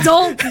Yeah. an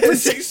adult.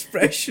 His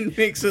expression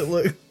makes it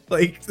look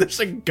like there's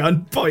a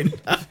gun pointed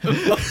at him.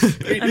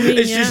 mean,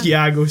 It's just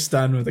Yago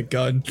standing with a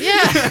gun.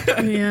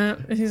 Yeah. Yeah.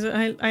 He's,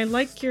 I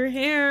like your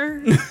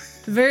hair.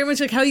 Very much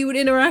like how you would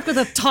interact with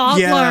a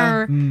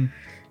toddler. Yeah.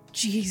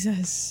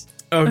 Jesus.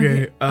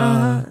 Okay.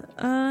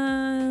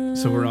 So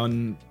So we're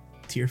on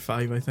tier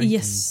 5, I think.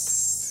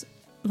 Yes.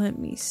 Let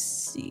me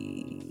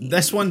see.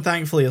 This one,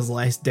 thankfully, is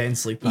less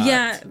densely packed.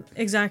 Yeah,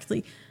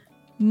 exactly.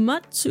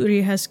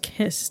 Matsuri has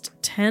kissed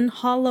 10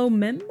 hollow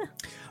mem.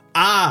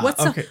 Ah,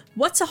 okay.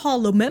 What's a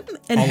hollow mem?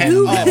 And Oh,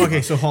 who?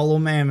 okay, so Hollow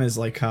Mem is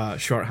like a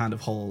shorthand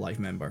of Hololive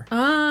member.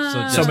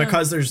 Ah. So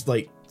because there's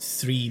like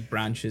 3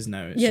 branches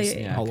now, it's Yeah, just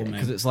yeah, yeah. Hollow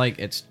Because Mem.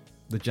 it's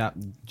the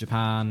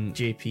Japan,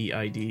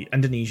 JPID,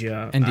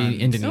 Indonesia.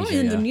 Indonesia. Oh,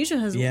 Indonesia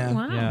has. Yeah.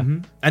 Wow. Yeah.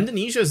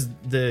 Indonesia's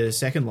the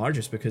second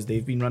largest because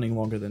they've been running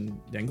longer than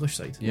the English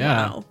side.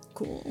 Yeah, Wow.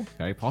 Cool.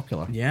 very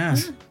popular. Yeah.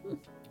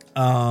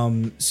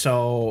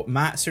 So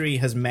Matsuri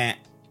has met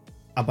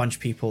a bunch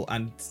of people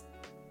and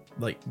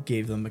like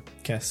gave them a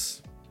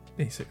kiss,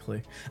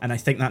 basically. And I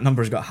think that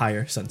number's got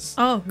higher since.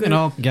 Oh, good. You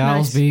know,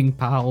 gals Nice. being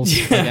pals.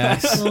 I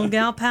guess. Little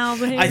gal pal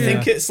behavior. I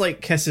think it's like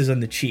kisses on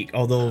the cheek,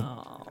 although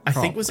Oh. I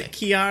think was it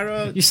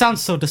Kiara? You sound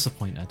so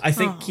disappointed. I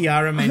think Oh.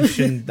 Kiara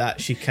mentioned that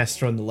she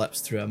kissed her on the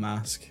lips through a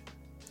mask.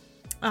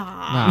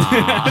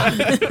 Ah.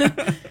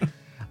 Ah.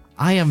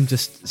 I am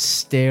just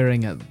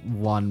staring at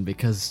one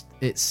because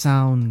it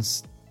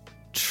sounds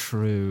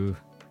true.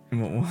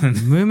 What one?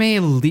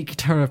 Mume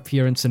leaked her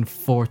appearance in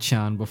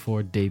 4chan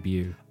before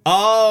debut.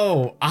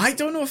 Oh, I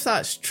don't know if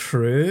that's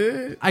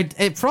true.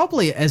 It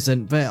probably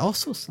isn't, but it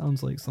also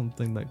sounds like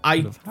something that could I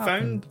have found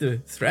happened. the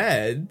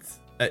thread.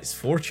 It's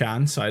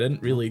 4chan, so I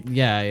didn't really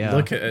Yeah.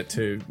 look at it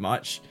too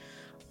much.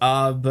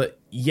 But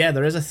yeah,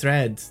 there is a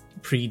thread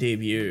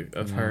pre-debut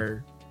of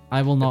her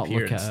I will not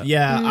appearance. look at it.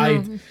 Yeah,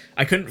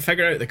 I couldn't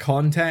figure out the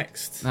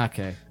context.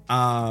 Okay.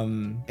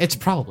 Um, It's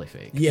probably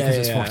fake. yeah, because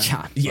it's yeah,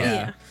 4chan. but- yeah.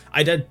 Yeah.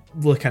 I did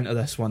look into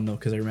this one though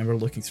because I remember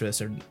looking through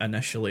this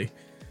initially.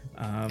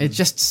 It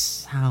just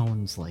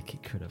sounds like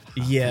it could have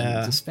happened.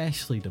 Yeah.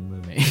 Especially to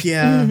Mume.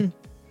 Yeah.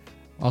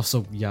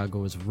 Also,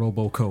 Yago is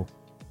Roboco.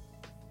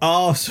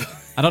 Oh, so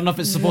I don't know if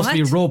it's supposed to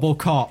be What?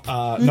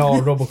 Robocop.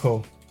 no,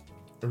 Roboco.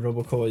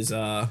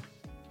 Roboco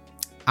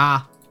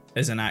Ah.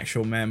 is an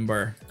actual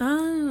member,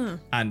 Ah.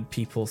 and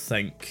people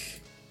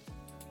think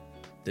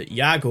that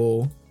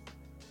Yago,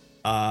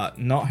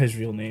 not his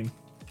real name.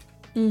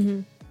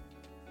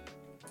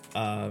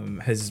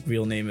 His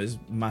real name is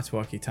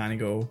Matuaki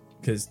Tanigo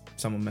because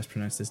someone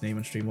mispronounced his name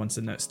on stream once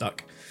and it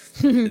stuck.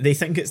 They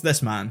think it's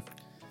this man.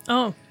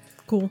 Oh,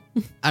 cool.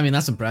 I mean,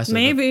 that's impressive.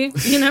 Maybe.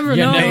 You never You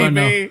know. never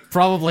Maybe. know.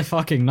 Probably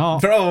fucking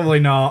not. Probably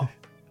not.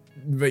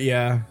 But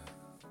yeah,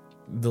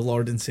 the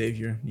Lord and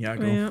Savior,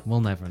 Yago. Yeah.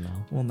 We'll never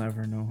know. We'll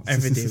never know.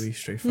 Every day we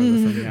stray further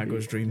from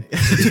Yago's dream.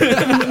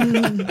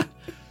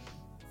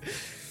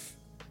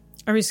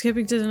 Are we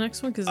skipping to the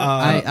next one? Because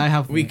I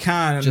have We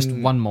can. just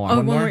one more.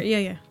 one more? more.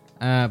 Yeah.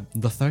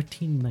 The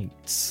 13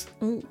 Nights.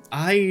 Oh,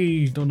 I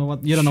You don't know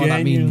what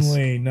that means.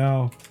 genuinely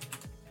no.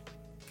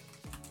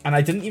 And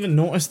I didn't even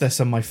notice this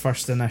on my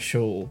first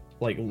initial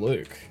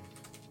look.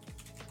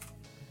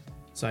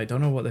 So I don't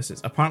know what this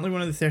is. Apparently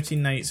one of the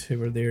 13 Knights who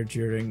were there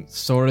during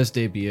Sora's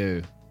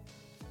debut.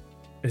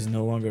 is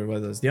no longer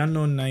with us. The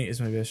Unknown Knight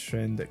is my best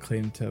friend that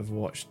claimed to have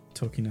watched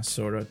Tokina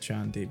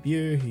Sora-chan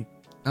debut. He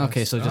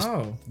Okay, so just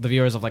Oh, the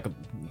viewers of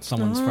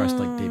someone's first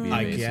debut,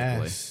 I basically.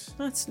 guess.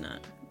 that's not.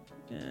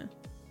 Yeah.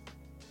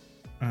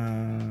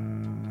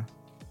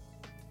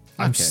 I'm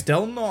Okay.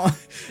 still not.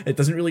 It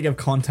doesn't really give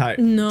contact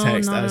No,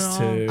 text not as at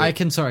to. I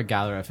can sort of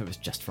gather if it was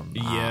just from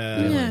that.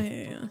 Yeah.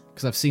 Yeah.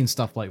 Because I've seen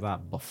stuff like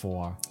that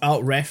before.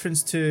 Oh,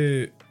 reference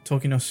to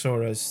Tokino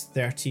Sora's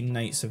 13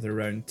 Knights of the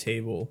Round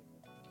Table.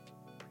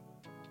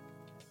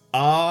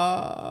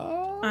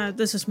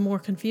 This is more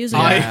confusing.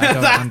 I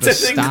don't that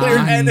didn't clear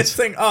understand.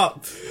 anything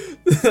up.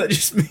 That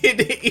just made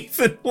it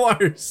even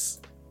worse.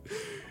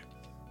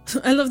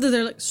 I love that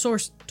they're like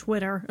source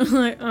Twitter.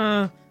 Like,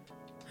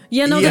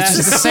 yeah, no, Yes. that's the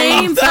It's the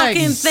same same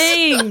fucking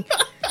thing. thing.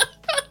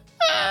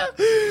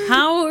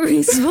 How are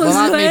we supposed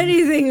Well, to that do made-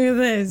 anything with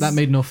this? That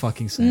made no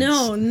fucking sense.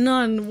 no,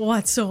 none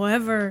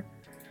whatsoever.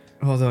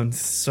 Hold on,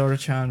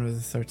 Sora-chan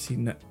with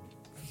 13.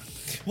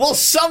 Well,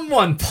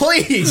 someone,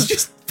 please,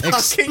 just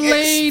fucking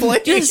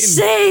explain. Just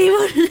say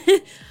what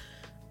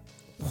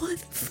the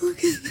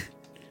fuck is.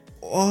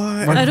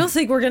 What? I don't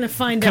think we're gonna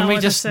find Can out. we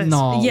what just this is.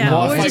 not? Yeah,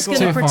 What we're if I just go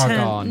gonna too far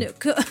pretend.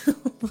 gone?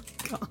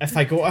 No, If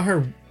I go to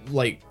her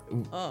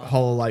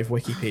Hololive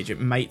wiki page, it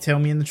might tell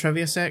me in the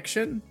trivia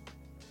section.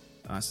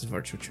 Oh, this is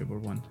Virtual Tuber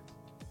 1.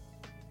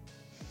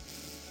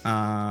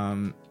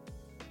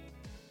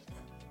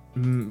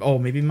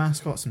 Maybe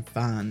mascots and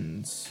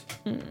fans.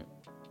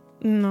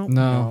 no.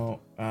 No.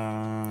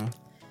 No.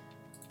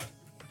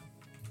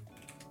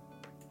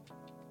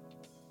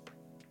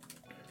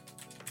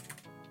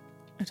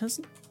 It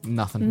doesn't.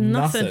 Nothing.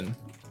 Nothing.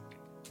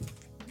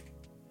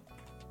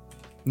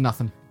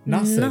 Nothing.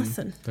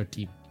 Nothing.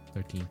 13.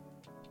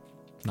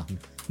 Nothing.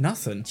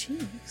 Nothing.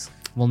 Jeez.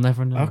 We'll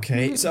never know.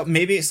 Okay, so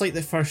maybe it's like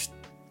the first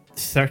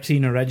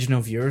 13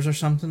 original viewers or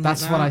something.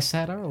 That's like what that. I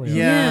said earlier.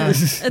 Yeah,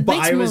 It but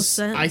makes I more was.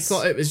 sense. I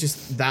thought it was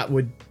just that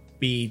would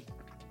be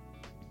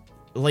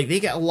like they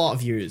get a lot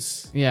of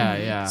views, Yeah,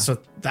 yeah. so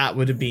that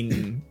would have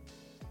been.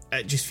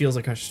 It just feels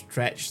like I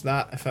stretched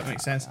that, if that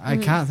makes sense. I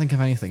can't think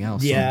of anything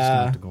else. So I'm just Yeah.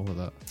 gonna have to go with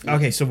it.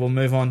 Okay, so we'll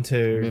move on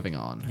to Moving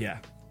on. yeah.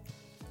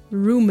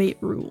 Roommate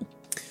rule.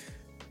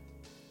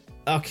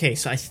 Okay,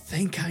 so I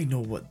think I know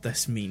what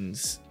this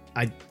means.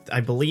 I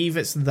believe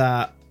it's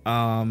that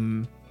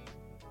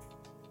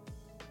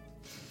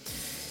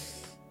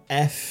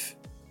if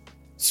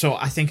so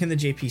I think in the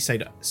JP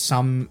side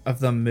some of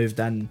them moved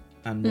in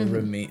and were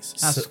roommates.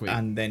 That's sweet.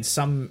 And then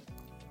some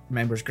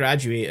members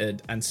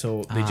graduated and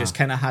so they just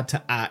kind of had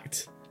to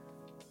act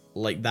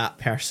like that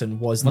person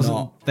Wasn't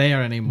not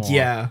there anymore.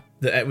 yeah,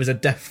 that it was a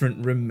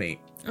different roommate.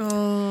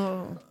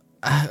 Oh.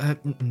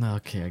 No,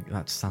 okay,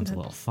 that sounds a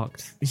little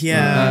fucked.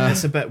 Yeah,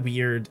 it's a bit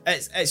weird.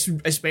 It's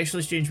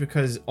especially strange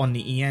because on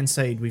the EN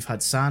side we've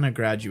had Sana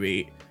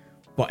graduate,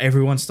 but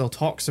everyone still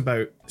talks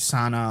about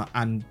Sana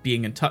and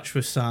being in touch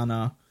with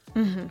Sana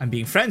and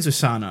being friends with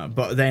Sana.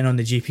 But then on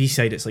the GP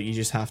side, it's like you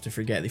just have to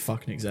forget they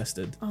fucking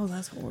existed. Oh,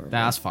 that's horrible.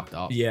 That's fucked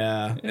up.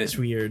 Yeah, it's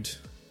weird.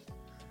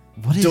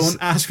 What is? Don't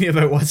ask me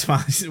about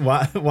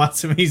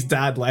Watsume's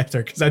dad left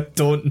her because I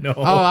don't know.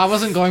 Oh, I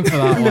wasn't going for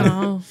that one.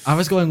 No. I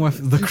was going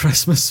with the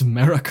Christmas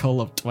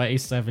miracle of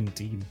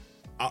 2017.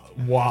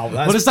 Wow,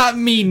 What does that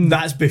mean?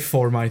 that's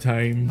before my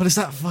time. What does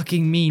that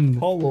fucking mean?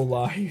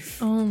 Hololive.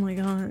 Oh my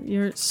god,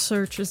 your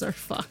searches are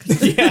fucked.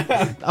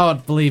 Yeah. Oh,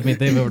 believe me,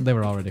 they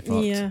were already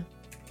fucked. Yeah.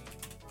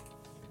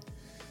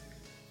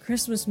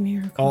 Christmas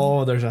miracle.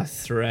 Oh, there's a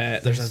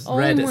thread. There's a Oh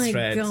Reddit my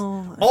thread.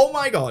 god. Oh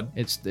my god.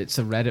 It's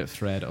a Reddit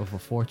thread of a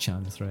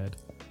 4chan thread.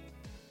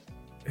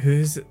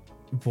 Who's it?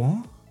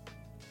 What?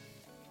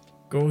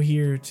 Go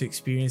here to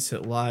experience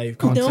it live.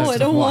 No, Context I of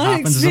don't what want to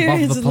happened. happens above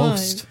experience the it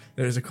post. live.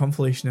 There's a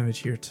compilation image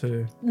here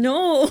too.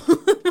 No.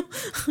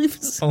 I'm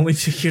so- Only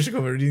 2 years ago,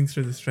 we're reading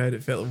through the thread.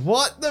 It felt.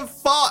 What the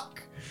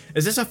fuck?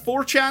 Is this a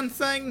 4chan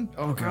thing?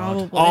 Oh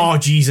Probably. Oh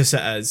Jesus,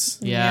 it is.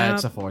 Yeah, Yep.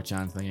 it's a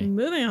 4chan thingy.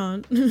 Moving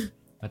on.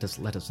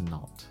 Let us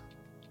not.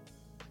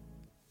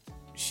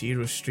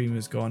 Shiro's stream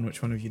is gone.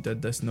 Which one of you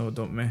did this? No,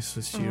 don't mess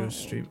with Shiro's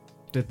Oh. stream.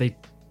 Did they?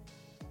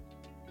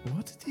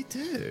 What did he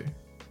do?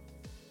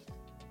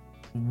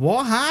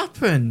 What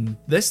happened?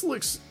 This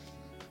looks.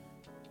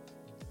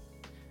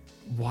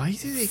 Why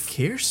do they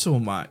care so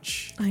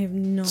much? I have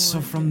no So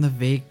idea. from the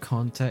vague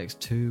context,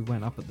 two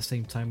went up at the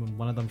same time, and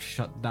one of them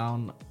shut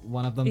down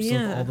one of them, so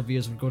Yeah. that all the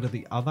viewers would go to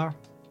the other.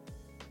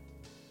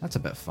 That's a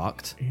bit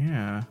fucked.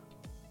 Yeah.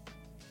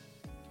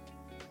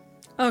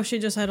 Oh, she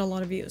just had a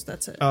lot of views.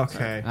 That's it.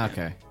 Okay.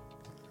 Okay,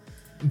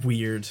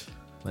 Weird.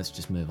 let's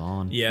just move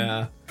on.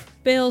 Yeah.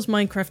 Bale's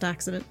Minecraft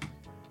accident.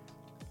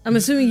 I'm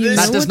assuming you know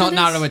That does what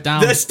not narrow is? it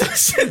down. This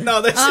doesn't.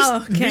 No, this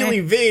Oh, is okay. really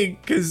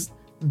vague because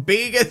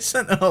Big gets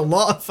into a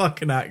lot of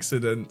fucking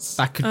accidents.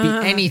 That could be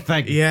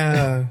anything.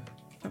 Yeah.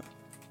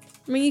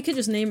 I mean, you could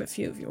just name a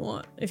few if you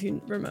want, if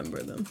you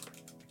remember them.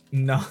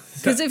 No.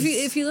 Because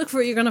if you look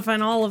for it, you're gonna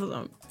find all of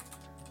them.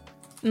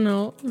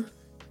 No.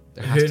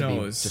 There has Who to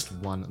knows? be just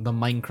one. The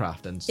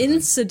Minecraft incident.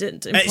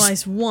 Incident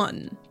implies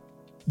one.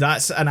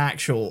 That's an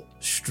actual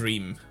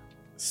stream.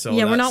 So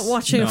Yeah, we're not that's-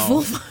 watching a no.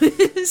 full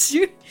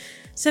footage.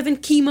 7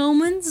 key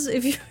moments.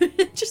 If you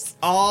just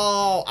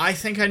Oh, I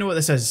think I know what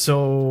this is.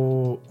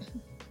 So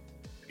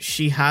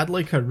she had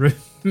like a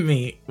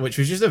roommate, which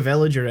was just a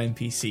villager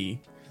NPC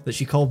that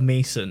she called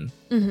Mason.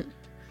 Mm-hmm.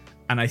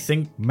 And I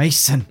think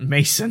Mason.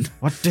 Mason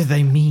What do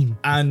they mean?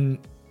 and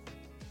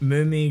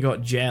Mumi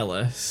got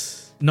jealous.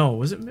 No,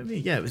 was it Mumi?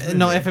 Yeah, it was Mumi.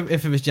 No, if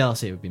it was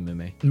jealousy, it would be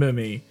Mimi.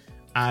 Mumi.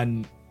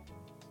 And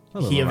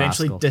he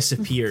eventually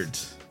disappeared.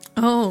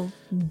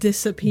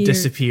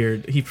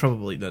 disappeared. He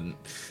probably didn't.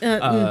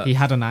 He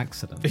had an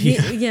accident.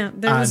 Yeah,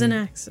 there was an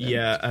And- accident.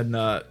 Yeah,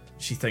 and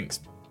she thinks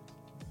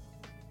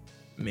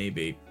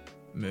maybe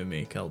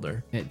Mumi killed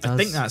her. It I does-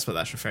 think that's what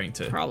that's referring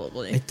to.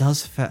 Probably. It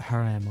does fit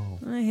her MO.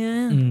 Oh,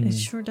 yeah, Mm. it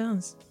sure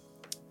does.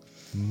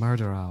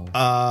 Murder owl.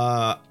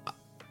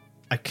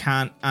 I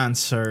can't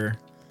answer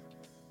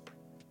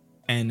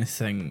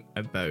anything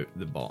about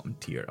the bottom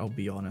tier, I'll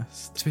be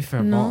honest. To be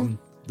fair, No.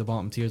 the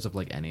bottom tiers of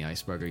like any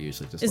iceberg are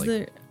usually just Is like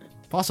there?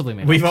 possibly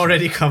made We've up.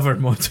 already covered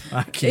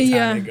Motomaki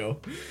Yeah. time ago.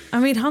 I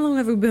mean, how long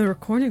have we been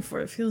recording for?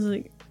 It feels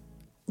like.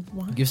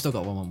 What? You've still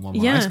got one more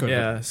Yeah. iceberg.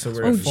 Yeah, so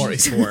we're Oh, at jeez.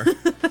 44.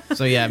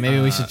 So yeah, maybe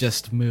we should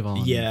just move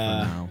on. For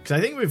Yeah, now. because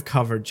I think we've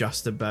covered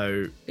just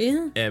about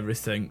Yeah,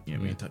 everything. Yeah,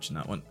 we can touch on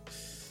that one.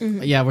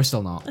 Yeah, we're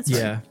still not. that's fine.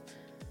 Yeah.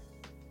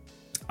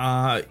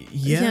 Yeah.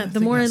 Yeah, I the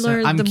think more I that's it.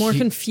 learn, I'm the more cu-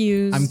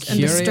 confused I'm and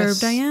curious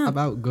disturbed I am.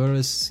 about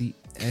Gura's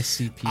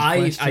SCP I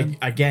question.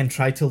 again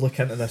tried to look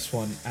into this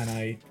one and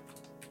I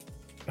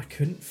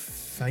couldn't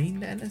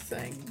find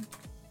anything.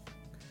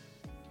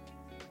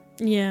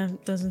 Yeah,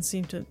 it doesn't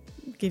seem to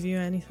give you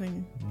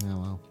anything. Oh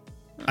well.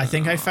 I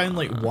think I found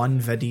like one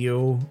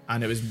video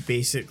and it was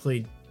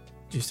basically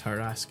just her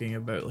asking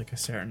about like a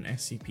certain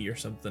SCP or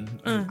something.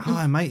 Uh. Oh,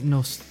 I might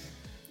know.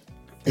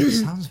 It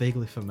sounds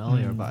vaguely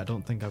familiar, Hmm. but I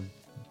don't think I've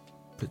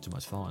put too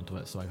much thought into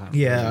it, so I can't.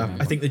 Yeah, really I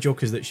remember. think the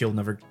joke is that she'll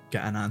never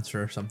get an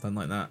answer or something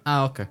like that.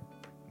 Ah, okay.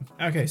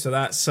 Okay, so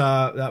that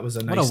was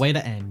a nice What a way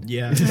to end.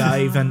 yeah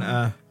dive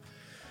into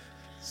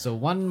So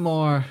one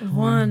more.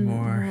 One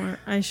more. more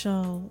I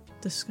shall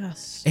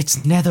discuss.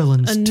 It's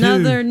Netherlands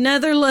Another 2.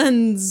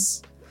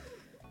 Netherlands.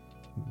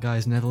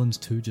 Guys, Netherlands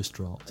 2 just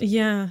dropped.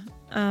 Yeah.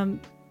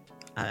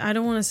 I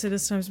don't want to say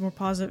this time's more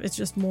positive. It's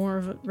just more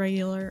of a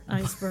regular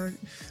iceberg.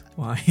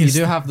 why You is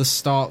do have the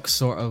stock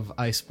sort of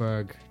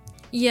iceberg.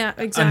 Yeah,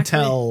 exactly.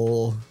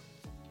 until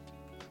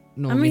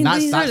No, I mean,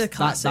 these are the that's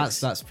classics.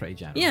 that's pretty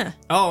general. Yeah,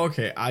 oh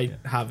okay I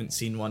haven't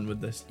seen one with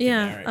this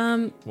yeah.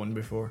 generic one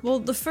before. Well,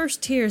 the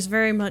first tier is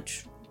very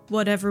much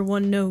what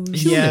everyone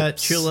knows. Yeah,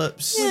 Tulips.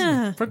 tulips.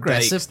 Yeah.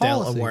 Progressive bikes,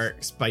 Delta policies.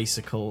 Works,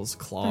 bicycles,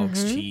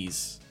 clogs, Mm-hmm.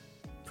 cheese.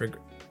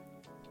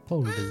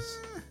 Holders.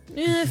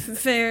 Yeah,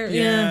 fair.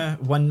 Yeah.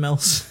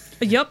 Windmills.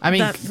 Yep. I mean,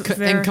 that,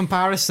 fair. in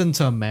comparison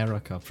to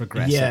America,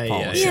 progressive Yeah, yeah,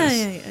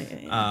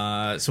 policies.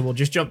 yeah. So we'll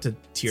just jump to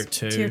tier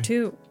 2. Tier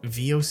 2.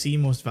 VOC,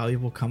 most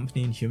valuable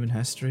company in human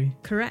history.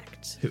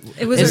 Correct. Who-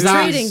 It was Is a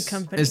that- trading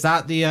company. Is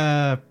that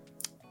the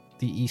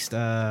East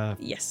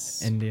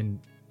Yes. Indian?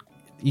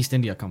 East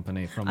India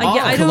Company from yeah,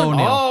 I don't-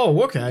 colonial.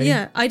 Oh, okay.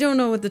 Yeah, I don't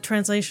know what the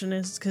translation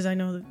is because I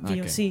know the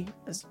VOC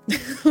is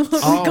what we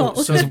Oh, call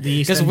so it. the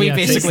East Because we India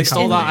basically Trading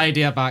stole that Company.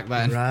 idea back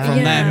then. Right. From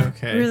Yeah, them.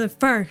 Okay. we're the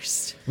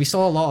first. We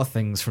stole a lot of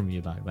things from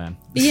you back then.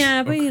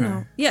 Yeah, but you Okay.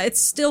 know, yeah, it's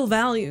still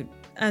valued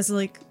as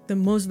like the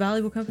most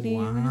valuable company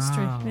in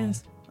history. Wow.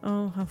 Yes.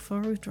 Oh, how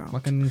far we've dropped.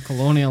 Fucking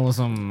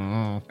colonialism.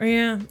 Oh.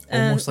 Yeah.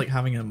 Almost like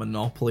having a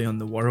monopoly on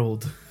the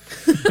world.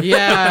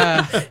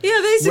 Yeah. yeah,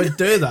 basically. Would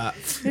do that.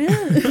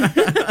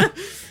 Yeah.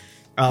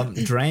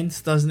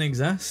 Drent doesn't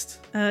exist.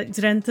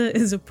 Drenthe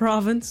is a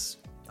province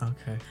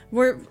Okay.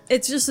 where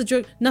it's just a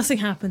joke. Nothing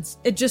happens.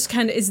 It just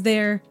kind of is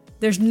there.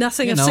 There's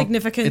nothing You of know,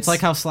 significance. It's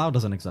like how Slough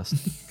doesn't exist.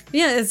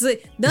 yeah, it's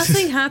like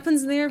nothing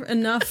happens there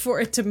enough for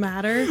it to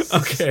matter.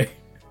 Okay.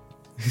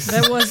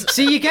 That was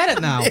See, you get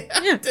it now.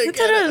 yeah.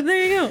 Ta-da,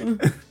 there you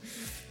go.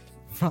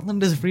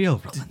 Rutland is real.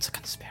 Rutland's a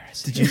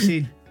conspiracy. Did you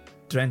see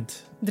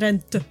Drent?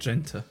 Drenthe.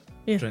 Drenthe.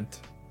 Yeah. Drent.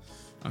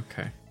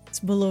 Okay. It's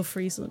below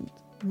Friesland,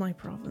 my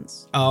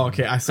province. Oh,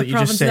 okay. I thought A you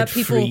just province said that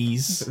people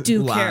freeze.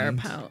 Do care land.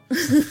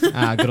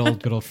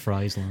 about. Good old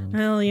Friesland.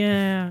 Hell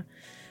yeah.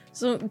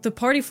 So the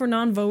Party for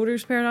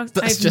Non-Voters paradox.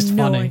 That's I have just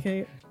no funny.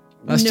 idea.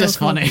 That's No just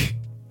clue. funny.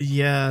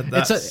 Yeah,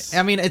 that's.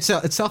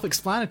 It's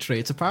self-explanatory.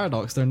 It's a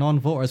paradox. They're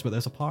non-voters, but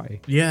there's a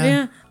party. yeah.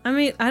 Yeah, I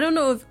mean, I don't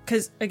know if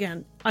because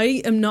again,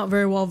 I am not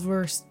very well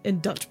versed in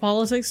Dutch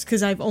politics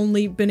because I've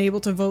only been able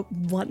to vote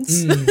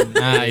once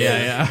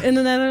Yeah. in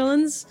the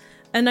Netherlands,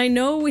 and I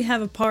know we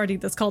have a party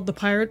that's called the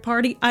Pirate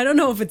Party. I don't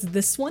know if it's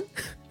this one.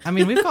 I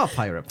mean, we've got a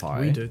pirate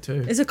party. We do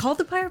too. Is it called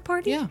the Pirate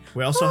Party? Yeah.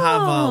 We also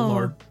have Oh.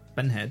 Lord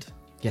Binhead.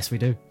 Yes, we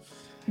do.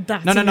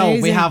 That's No. We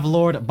amazing. have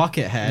Lord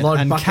Buckethead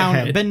Lord and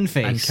Count Buckethead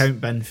Binface. And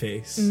Count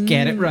Binface.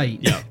 Get it right.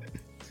 Yep.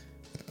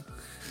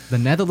 The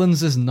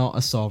Netherlands is not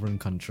a sovereign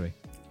country.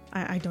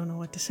 I don't know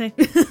what to say.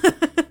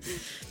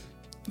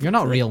 You're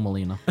not real,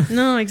 Melina.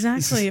 No,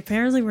 exactly.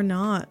 Apparently, we're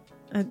not.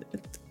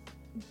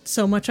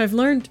 So much I've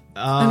learned.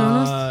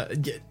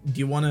 Do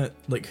you want to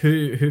like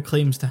who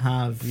claims to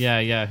have?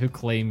 Yeah. Who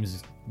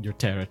claims your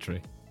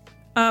territory?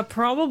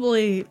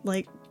 Probably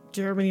like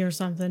Germany or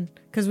something,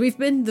 because we've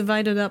been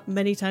divided up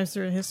many times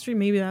through history.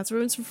 Maybe that's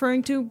what it's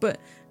referring to. But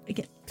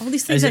again, all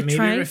these things Is I it maybe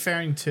tried.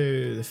 referring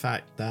to the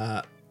fact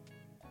that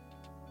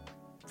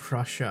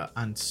Prussia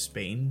and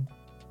Spain?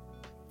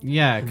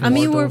 Yeah. I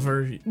mean, lord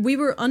over? we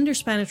were under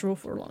Spanish rule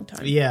for a long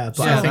time. Yeah, but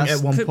So I think that's-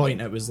 at one could point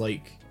be. it was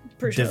like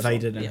Pretty sure that's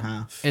divided all- in yeah.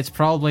 half. it's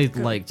probably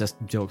like just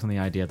jokes on the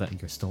idea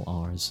that you're still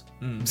ours.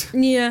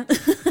 Yeah.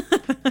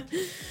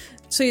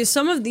 So yeah,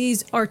 some of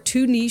these are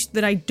too niche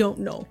that I don't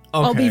know.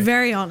 I'll be Okay.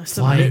 very honest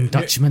about it. Flying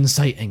Dutchman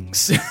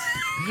sightings.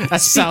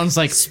 That sounds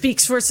like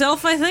Speaks for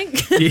itself, I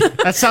think.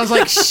 that sounds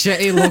like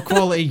shitty low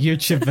quality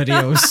YouTube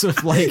videos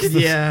of like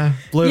the Yeah.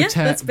 blue Yeah, text,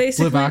 that's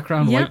basically- blue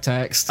background, yeah. white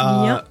text.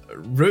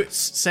 Roots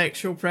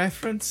sexual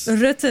preference.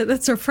 Rutte,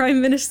 that's our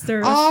prime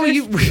minister. Oh,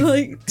 you-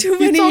 like too You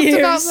many talked years.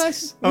 about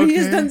this. He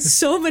has Okay. done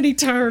so many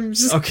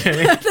terms.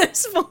 Okay. At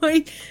this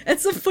point, at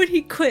some point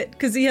he quit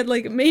because he had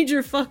like a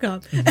major fuck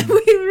up, and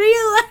we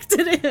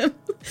re-elected him.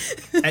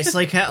 It's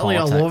like Italy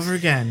all Politics. over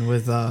again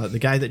with the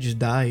guy that just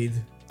died.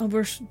 Oh,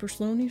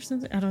 Bersloni or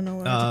something? I don't know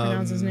how to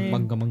pronounce his name.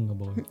 Munga munga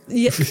boy.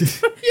 Yeah,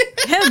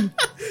 him.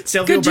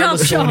 Silvio Good job,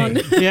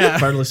 Berlusconi. Sean. Yeah.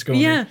 Berlusconi.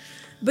 Yeah,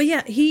 but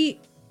yeah,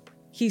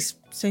 he's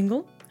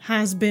single,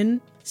 has been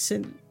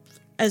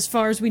as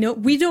far as we know.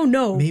 We don't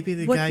know. Maybe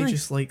the what guy life.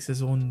 just likes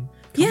his own.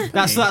 Yeah.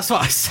 That's what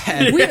I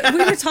said. we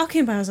were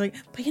talking about. I was like,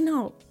 but you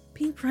know,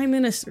 being prime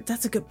minister,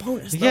 that's a good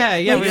bonus. Though. Yeah,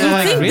 yeah, Like, we you were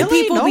like, think the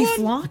really? people No be one?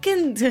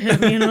 flocking to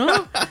him, you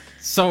know?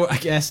 So I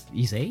guess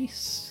he's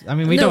ace. I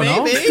mean, we No, don't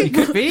know. maybe. He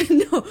could be.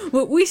 No,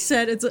 what we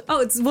said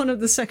it's one of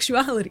the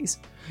sexualities.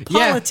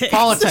 Yeah, Politics.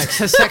 politics.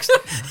 His sex.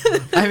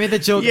 I made the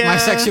joke. Yeah. My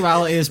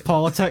sexuality is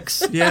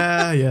politics.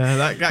 Yeah,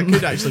 that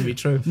could actually be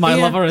true. My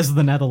Yeah. lover is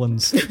the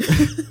Netherlands.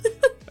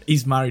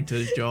 He's married to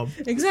his job.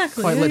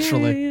 Exactly. Quite yeah,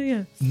 literally.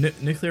 Yeah.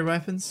 Nuclear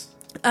weapons?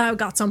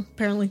 Got some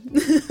apparently.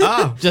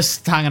 Ah,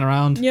 Just hanging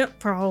around. Yep,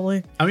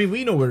 probably. I mean,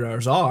 we know where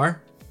ours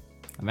are.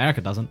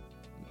 America doesn't.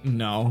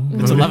 No.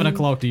 It's 11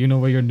 o'clock. Do you know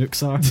where your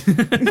nukes are?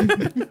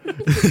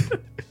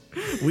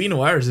 We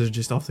know ours is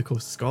just off the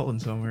coast of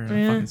Scotland somewhere in a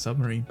Yeah. fucking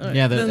submarine.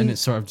 Yeah, Then- and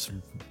it's sort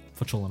of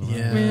patrolling around.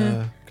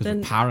 Yeah. Because Then-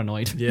 we're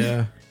paranoid.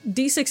 Yeah.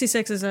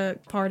 D66 is a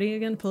party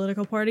again,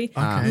 political party.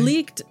 Okay.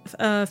 Leaked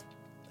a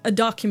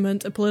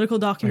document, a political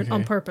document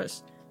on Okay.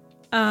 purpose.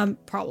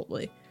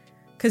 Probably.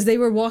 Because they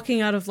were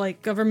walking out of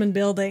like government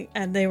building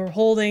and they were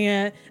holding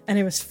it and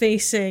it was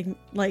facing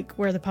like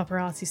where the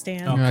paparazzi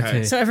stand.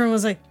 Okay. So everyone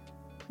was like,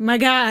 my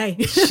guy.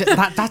 Shit,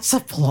 that's a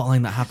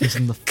plotline that happens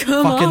in the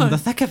Come fucking on. the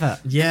thick of it.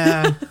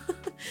 Yeah.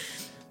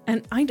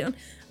 And I don't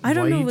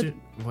know what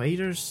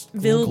Widers?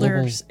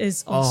 Wilders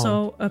is Oh.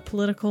 also a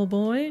political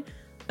boy,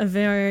 a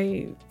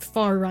very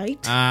far right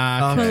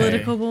Ah, Okay.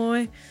 political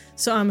boy.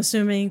 So I'm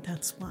assuming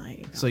that's why.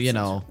 he got So, you such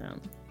know,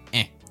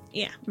 a-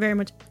 Yeah, very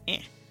much.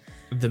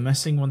 The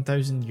missing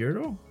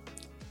 €1,000?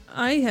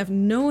 I have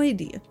no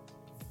idea,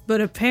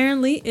 but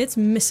apparently it's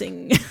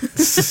missing.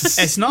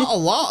 It's not a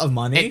lot of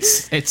money.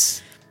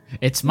 it's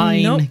It's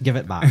mine. Nope. Give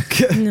it back.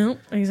 No,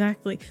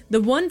 exactly.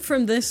 The one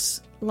from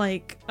this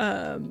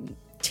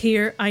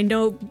tier I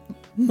know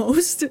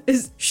most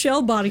is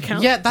Shell body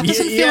count. Yeah, that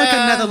doesn't feel like a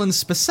Yeah. Netherlands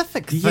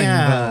specific thing.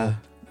 Yeah.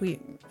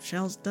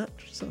 Shell's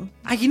Dutch, so.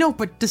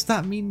 But does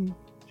that mean?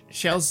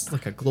 Shell's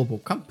like a global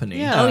company.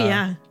 Yeah. Oh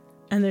yeah,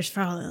 and there's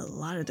probably a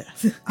lot of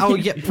death. Oh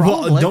yeah, Well,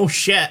 probably. no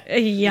shit.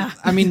 Yeah.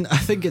 I mean, I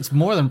think it's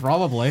more than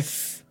probably.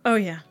 Oh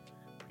yeah.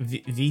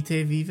 Vite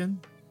Viven?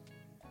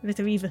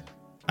 Vita Viva.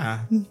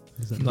 Ah.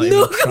 Not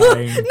even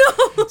trying.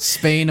 No.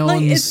 Spain Like,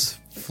 owns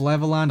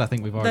Flevoland. I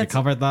think we've already That's-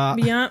 covered that.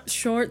 Yeah,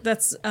 short.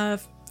 That's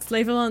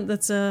Flevoland.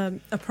 That's a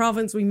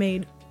province we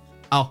made.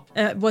 Oh,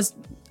 Was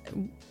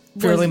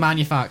purely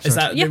manufactured. Is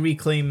that Yep. the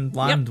reclaimed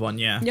land one?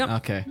 Yeah. Yep.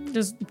 Okay?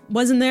 Just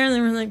wasn't there, and they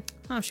were like,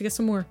 "Oh, I should get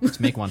some more." Let's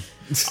make one.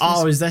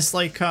 Oh, is this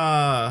like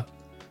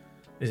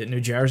is it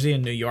New Jersey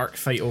and New York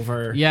fight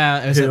over?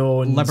 Yeah, is Who it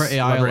owns Liberty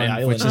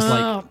Island, which is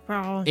like Oh,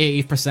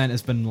 probably. 80%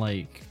 has been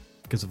like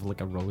because of like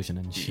erosion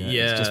and shit.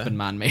 Yeah. It's just been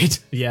man-made.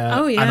 Yeah.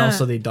 Oh, And yeah.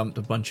 also they dumped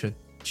a bunch of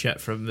shit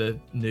from the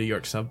New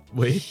York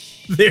subway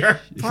there.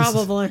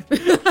 Probably.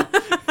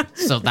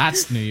 So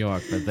that's New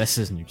York, but this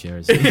is New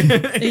Jersey.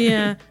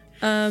 Yeah.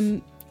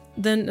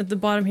 Then at the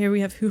bottom here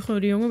we have Hugo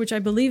de Jonge, which I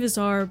believe is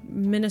our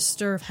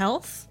Minister of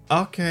Health.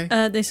 Okay.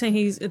 They say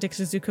he's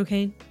addicted to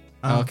cocaine.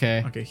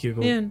 Okay. Okay,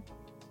 Hugo. And,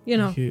 you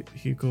know.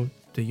 Hugo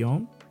de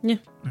Jong? Yeah.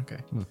 Okay.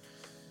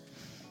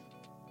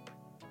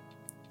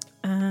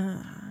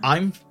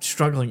 I'm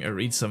struggling to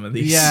read some of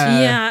these.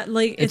 Yeah. Yeah,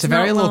 like It's it's a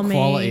very not low well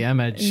quality made.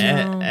 image. No.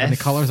 And the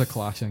colors are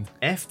clashing.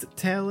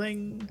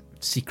 Efteling?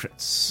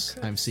 Secrets.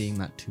 I'm seeing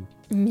that too.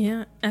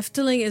 Yeah,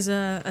 Efteling is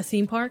a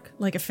theme park,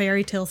 like a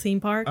fairy tale theme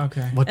park.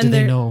 Okay. What And do they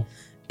they're- know?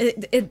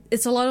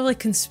 It's a lot of like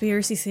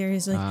conspiracy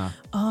theories, like Ah.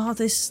 oh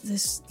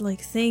this like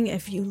thing.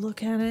 If you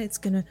look at it, it's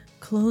gonna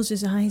close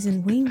his eyes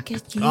and wink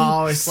at you.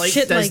 Oh, it's like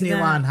Shit like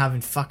Disneyland that. having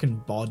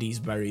fucking bodies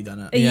buried in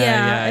it.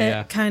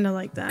 Yeah. kind of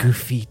like that.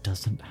 Goofy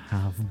doesn't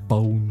have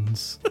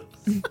bones.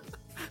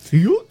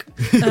 Yuck.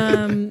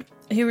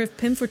 Here we have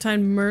Pim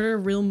Fortuyn murder,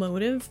 real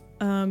motive.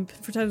 Pim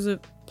Fortuyn was a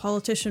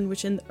politician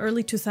which in the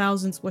early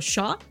 2000s was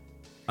shot,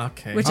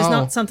 Okay. which is Oh.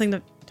 not something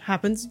that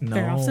happens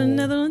very often in the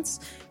No. Netherlands.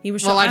 He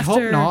was shot Well, I'd after.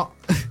 hope not.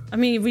 I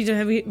mean,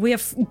 we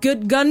have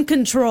good gun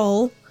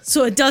control,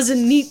 so it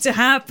doesn't need to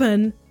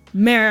happen.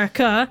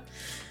 America,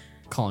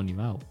 Calling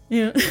you out.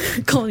 yeah,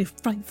 calling you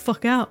right the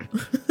fuck out.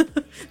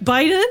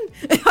 Biden,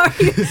 are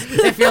you?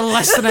 If you're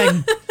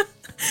listening.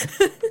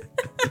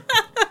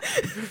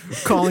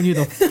 Calling you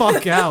the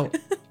fuck out.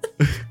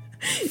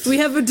 We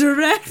have a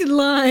direct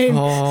line.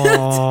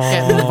 Oh,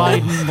 Getting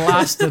Biden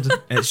blasted.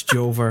 it's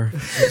Jover.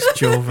 It's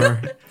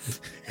Jover.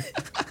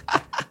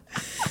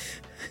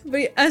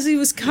 But as he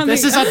was coming,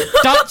 This is a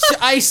Dutch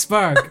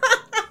iceberg.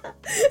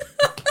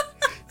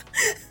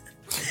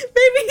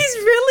 maybe he's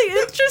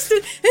really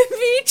interested in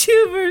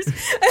VTubers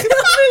and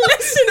not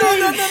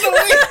listening.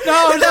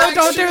 No,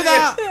 don't do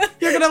that.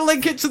 You're gonna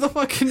link it to the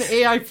fucking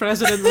AI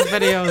president's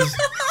videos.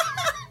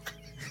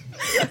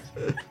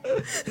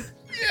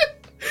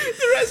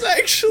 There is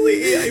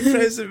actually AI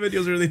president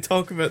videos where they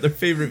talk about their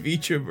favorite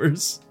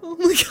VTubers. Oh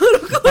my god!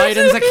 Of course.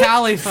 Biden's a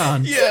Cali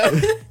fan. Yeah.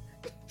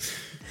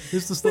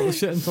 Who's this little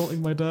shit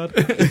insulting my dad?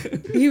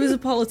 He was a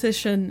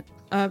politician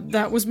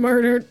that was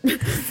murdered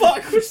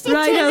Fuck, we're still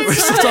right talking. We're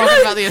still outside.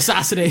 talking about the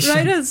assassination.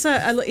 Right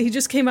outside. He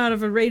just came out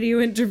of a radio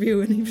interview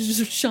and he was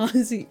just shot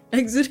as he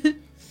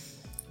exited.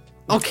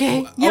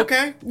 Okay. Yep.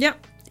 Okay.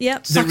 Yep.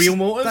 The real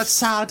motive? That's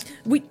sad.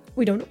 We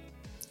don't know.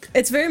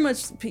 It's very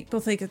much people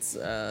think it's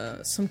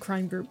some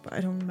crime group. But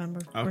I don't remember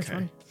which Okay.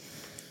 one.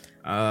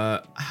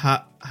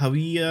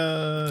 Hawaii.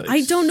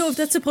 I don't know if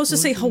that's supposed to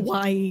say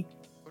Hawaii.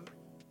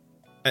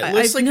 It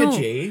looks like no. a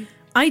J.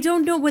 I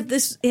don't know what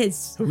this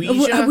is.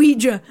 Ouija?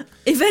 Ouija.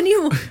 If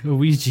anyone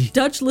Ouija.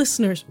 Dutch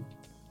listeners,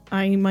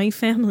 my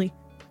family,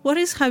 what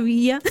is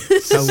Hawaii?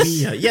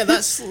 Hawaii. Yeah,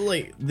 that's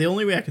like the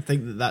only way I could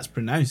think that that's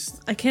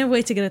pronounced. I can't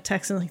wait to get a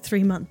text in like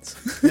 3 months.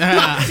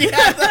 Ah.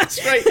 Yeah,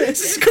 that's right.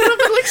 This is gonna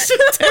be like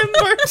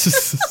September.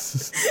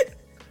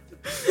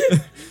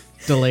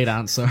 Delayed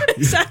answer.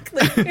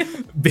 Exactly.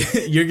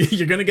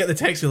 you're gonna get the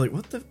text. You're like,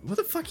 what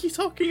the fuck are you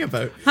talking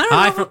about?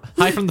 I don't know.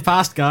 Hi from the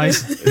past,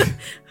 guys.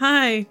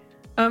 Hi.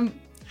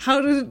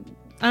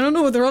 I don't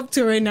know what they're up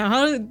to right now.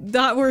 How did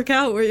that work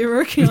out? What you're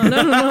working on?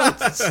 I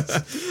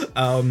don't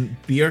know.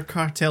 Beer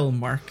cartel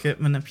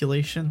market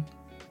manipulation.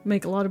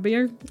 Make a lot of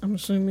beer. I'm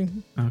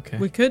assuming Okay.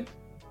 we could,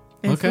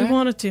 if Okay. we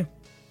wanted to.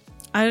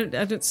 I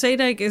don't say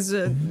like is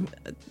a.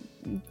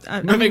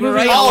 Moving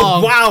right Oh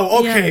along. wow!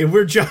 Okay,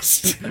 we're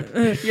just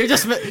You're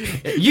just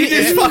you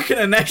just fucking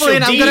initial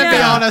Flynn, I'm D gonna be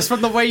there. honest.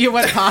 From the way you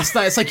went past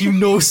that, it's like you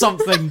know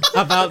something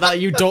about that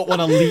you don't want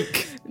to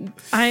leak.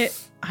 I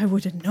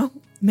wouldn't know.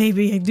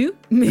 Maybe I do.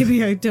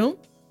 Maybe I don't.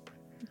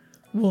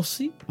 We'll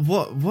see.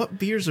 What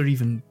beers are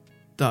even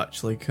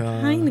Dutch? Like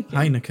Heineken.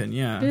 Heineken,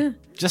 yeah. Yeah.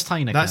 Just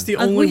Heineken. That's the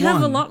only We one.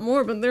 have a lot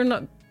more, but they're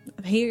not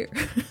here.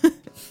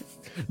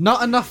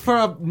 Not enough for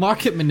a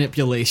market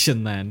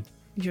manipulation, then.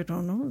 You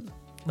don't know.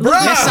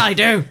 Bruh! Yes, I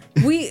do.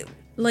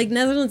 like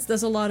Netherlands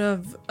does a lot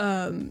of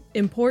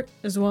import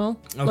as well.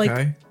 Okay.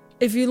 Like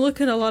if you look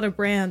at a lot of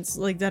brands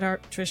like that are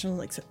traditional,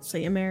 like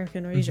say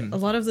American or Asian, a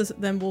lot of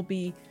them will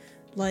be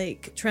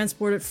like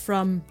transported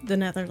from the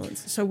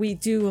Netherlands. So we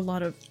do a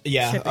lot of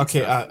yeah. shipping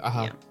Okay.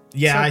 stuff.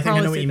 Yeah, So I think I know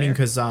probably what you through mean there.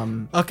 because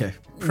Okay.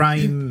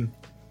 Prime,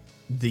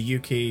 the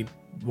UK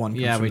one.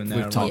 Comes Yeah, from we, the we've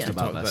Netherlands. talked Yeah.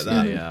 about Talked this.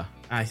 that. Yeah.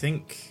 I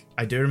think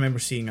I do remember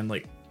seeing on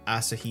like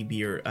Asahi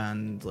beer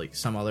and like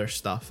some other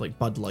stuff like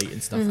Bud Light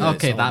and stuff. That it's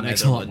Okay, all that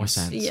makes a lot more Netherlands.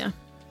 sense. Yeah.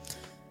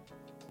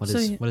 What So,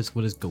 is yeah.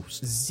 what is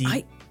Ghost?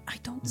 I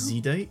don't know.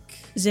 Zeedijk.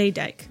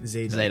 Zeedijk.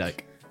 Zeydijk.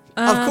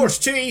 Of course,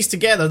 two E's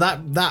together. That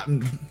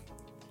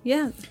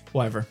Yeah.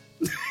 whatever.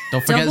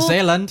 Don't forget Double-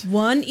 Zeeland.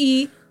 1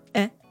 E,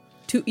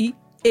 2 E,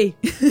 A.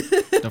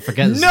 Don't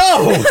forget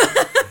No.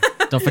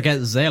 Don't forget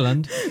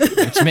Zeeland,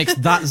 which makes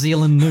that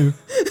Zealand new.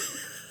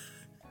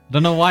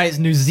 Don't know why it's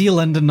New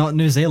Zealand and not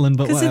New Zealand,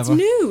 but Because it's whatever.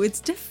 new. It's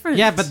different.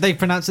 Yeah, but they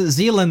pronounce it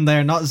Zealand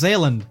there, not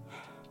Zealand.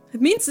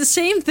 it means the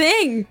same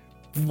thing.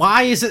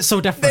 Why is it so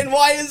different? Then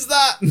why is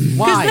that?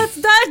 Why? That's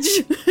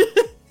Dutch.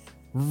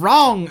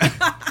 Wrong.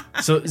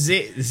 So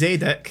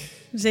Zeedijk.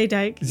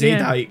 Zeedijk.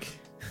 Zeedijk.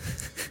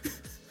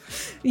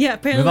 Yeah,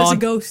 apparently Move there's a on.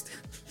 ghost.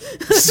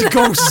 It's a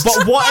ghost.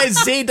 But what is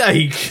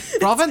Zeedijk?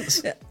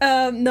 Province?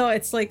 No,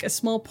 it's like a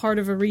small part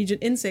of a region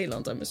in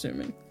Zeeland, I'm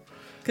assuming.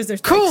 Because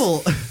there's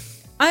Cool.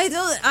 I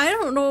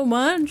don't know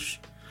much.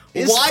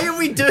 Why are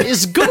we doing?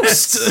 It's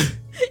ghost.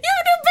 You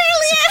do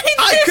barely anything.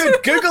 I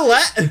could Google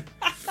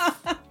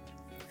it.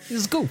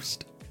 It's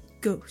ghost.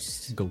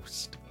 Ghost.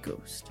 Ghost.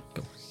 Ghost.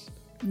 Ghost.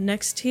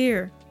 Next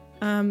tier.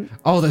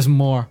 Oh, there's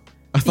more.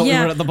 I thought we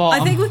were at the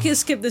bottom. I think we can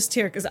skip this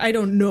tier because I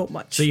don't know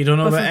much. So you don't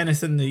know But about for-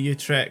 anything the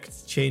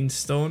Utrecht chain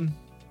stone?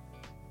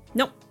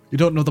 Nope. You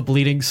don't know the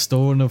bleeding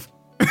stone of.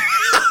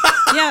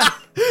 Yeah.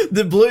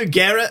 The Blue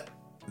Garret?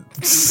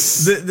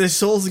 the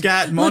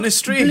Solsgat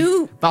Monastery?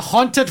 Blue. The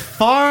haunted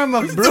farm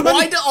of Bruman.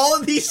 Why do all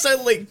of these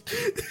sound like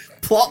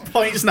plot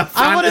points in a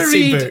I want to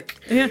fantasy read book?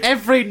 Yeah.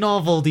 every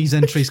novel these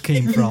entries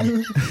came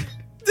from.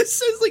 This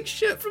sounds like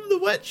shit from The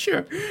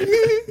Witcher.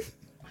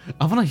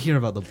 I want to hear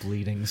about the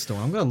bleeding stone.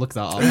 I'm going to look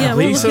that up. Yeah, we'll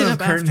Bleeding look Stone it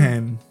of up after.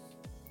 Kernhem.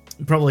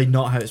 Probably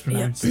not how it's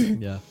pronounced.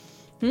 Yeah.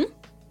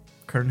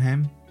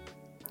 Kernhem.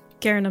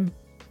 Garnham.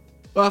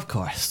 Of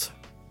course.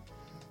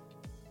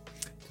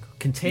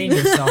 Contain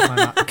yourself, my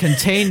man.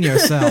 Contain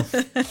yourself.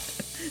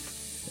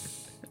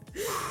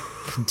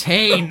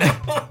 Contain.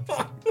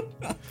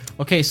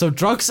 Okay, so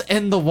drugs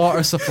in the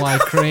water supply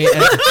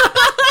created.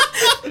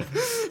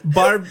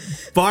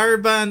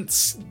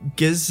 Barbant's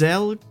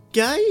Gazelle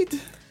Guide?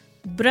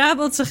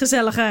 Brabantse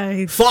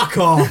gezelligheid. Fuck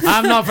off.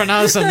 I'm not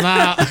pronouncing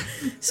that.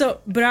 So,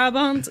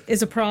 Brabant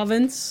is a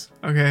province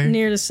Okay.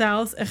 near the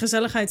south, and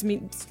gezelligheid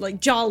means like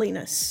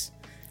jolliness.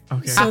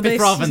 Okay. So Happy they-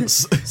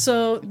 province.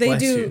 So they Bless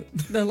do you.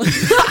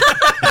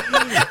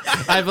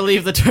 the I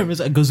believe the term is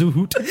a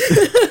gazohoot.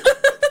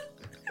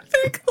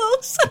 very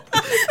close.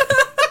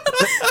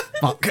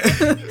 Fuck.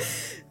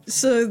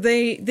 So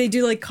they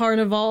do like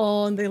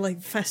carnival and they like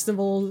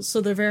festivals.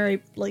 So they're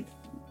very like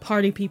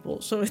party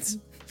people. So it's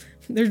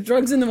there's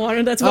drugs in the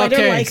water. That's why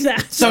they're like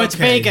that. So it's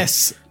Okay.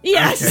 Vegas.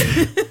 Yes.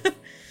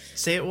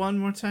 Say it one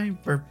more time.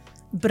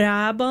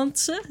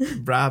 Brabantse.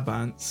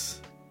 Brabants.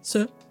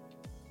 So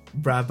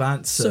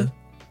Brabantse.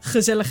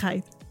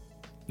 gezelligheid.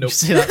 You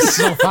say that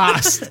so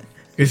fast.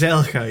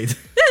 Gezelligheid.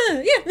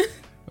 Yeah.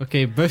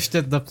 Okay, Bush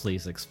did the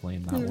please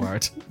explain that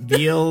word.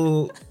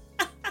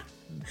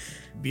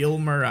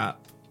 Bielmerap.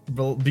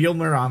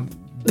 Bielmeram.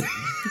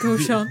 Go,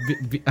 Sean.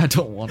 I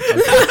don't want to.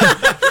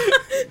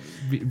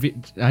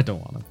 I don't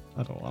want to.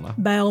 I don't want to.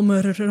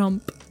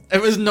 Bijlmerramp.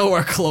 It was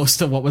nowhere close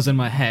to what was in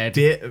my head.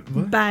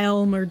 What?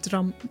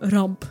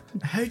 Bijlmerramp.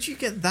 How'd you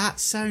get that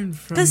sound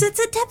from? Because it's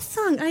a depth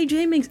song.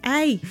 IJ makes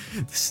A.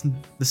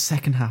 The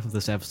second half of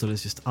this episode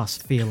is just us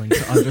failing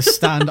to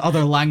understand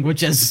other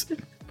languages.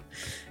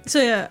 So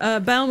yeah,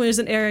 Bijlmer is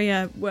an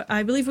area where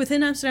I believe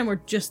within Amsterdam or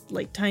just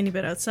like tiny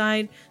bit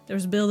outside. There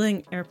was a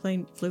building,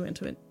 airplane flew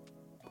into it.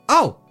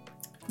 Oh,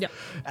 Yeah.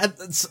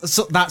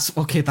 so that's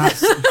okay.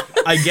 That's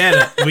I get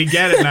it. We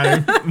get it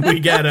now. We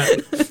get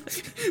it.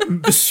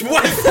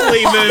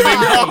 Swiftly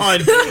moving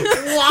on.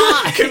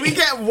 Why? Can we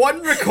get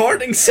one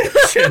recording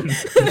session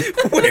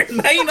where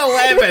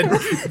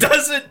 9/11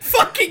 doesn't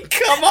fucking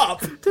come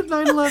up? did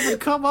 9/11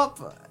 come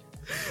up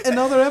in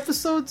other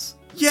episodes?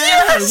 Yeah,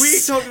 Yes! we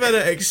talked about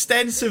it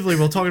extensively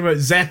while talking about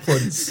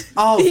Zeppelins.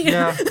 Oh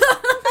yeah.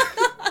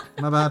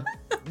 My bad.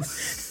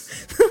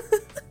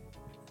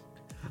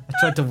 I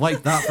tried to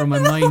wipe that from my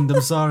mind.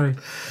 I'm sorry.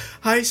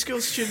 High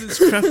school students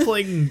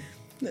crippling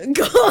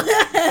Go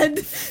ahead.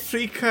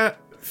 fricandel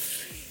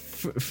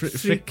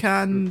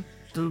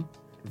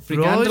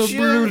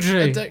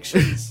Frikandelbroodje.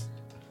 addictions.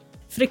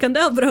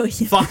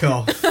 Frikandelbroodje. Fuck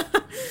off.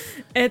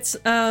 It's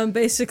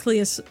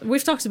basically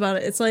we've talked about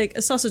it. It's like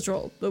a sausage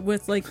roll, but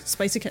with like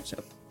spicy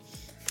ketchup.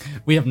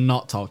 We have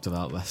not talked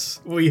about this.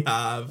 We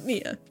have.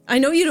 Yeah, I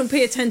know you don't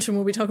pay attention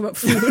when we talk about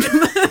food.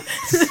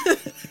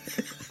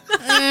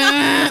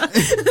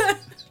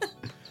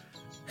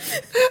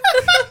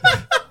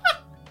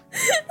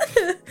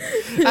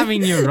 I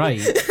mean, you're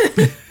right.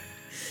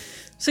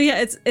 So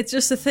yeah, it's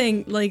just a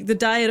thing. Like the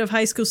diet of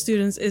high school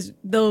students is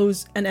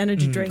those and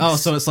energy drinks. Oh,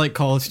 so it's like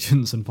college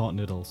students and pot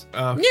noodles.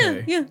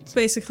 Okay. yeah,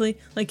 basically.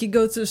 Like you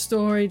go to the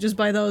store, you just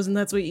buy those, and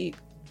that's what you eat.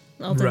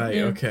 All day, Right,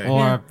 yeah. okay.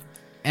 Or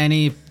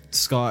any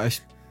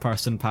Scottish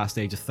person past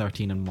the age of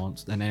 13 and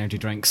energy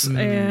drinks.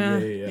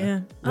 Yeah.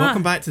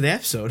 Welcome back to the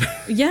episode.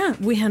 Yeah,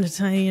 we had a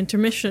tiny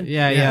intermission.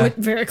 Yeah. With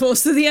very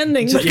close to the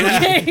ending. But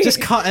okay. Just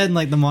cut in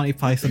like the Monty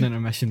Python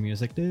intermission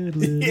music. Get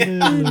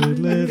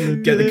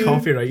the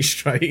copyright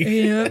strike.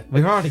 Yeah.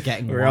 We're already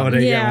getting We're one.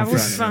 already Yeah, getting we're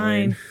front,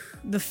 fine.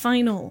 The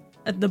final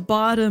at the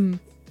bottom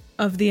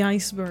of the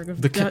iceberg of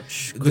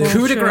Dutch The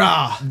coup de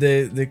culture.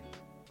 grace. The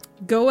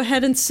Go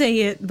ahead and say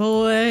it,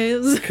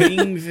 boys.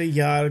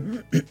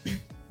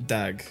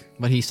 Dag.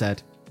 What he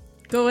said.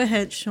 Go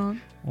ahead,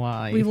 Sean.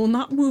 Why? We will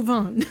not move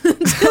on.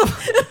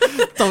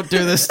 Don't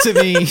do this to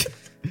me.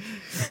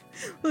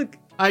 Look,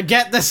 I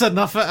get this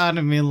enough at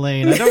Anime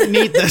Lane. I don't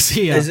need this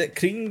here. Is it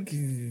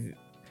Kring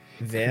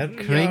Dag?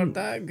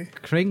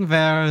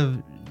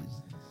 Kringver.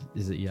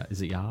 Is it yeah?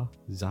 Is it ja?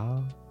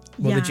 Za?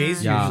 Well, yeah. the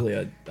J's Yeah. usually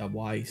a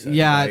Y sound,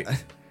 Yeah. right?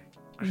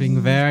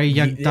 Kringver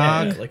Yeah,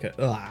 Jagdag. like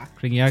a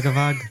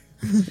Kringjagavag.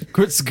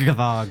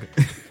 Kurzgavag.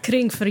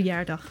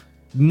 Kringverjaardag.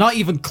 Not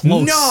even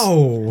close.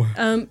 No.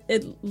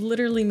 It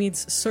literally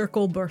means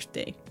circle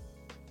birthday.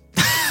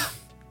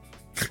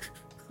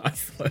 I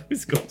thought it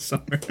was going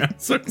somewhere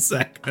else for a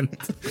second.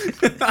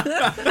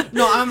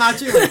 No, I'm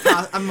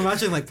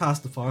imagining like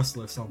past the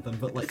parcel or something,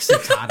 but like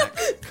satanic.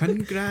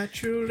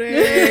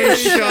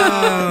 Congratulations.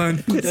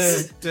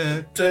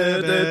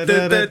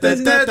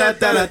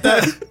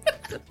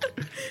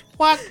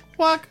 Whack,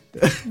 whack.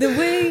 The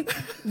way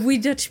we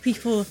Dutch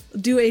people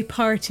do a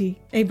party,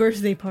 a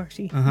birthday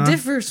party,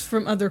 differs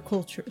from other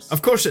cultures.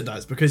 Of course it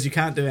does, because you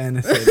can't do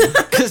anything.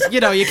 Because, you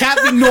know, you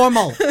can't be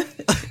normal.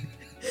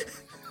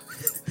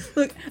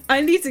 Look,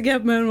 I need to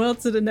get Manuel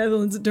to the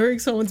Netherlands during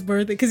someone's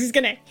birthday because he's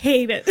gonna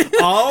hate it.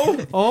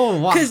 Oh, Oh,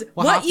 what? Because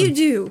what you happened?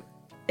 do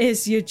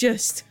is you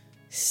just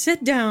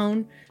sit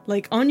down,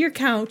 like on your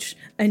couch,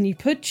 and you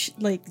put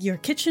like your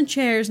kitchen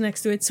chairs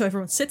next to it, so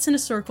everyone sits in a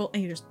circle,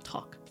 and you just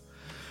talk.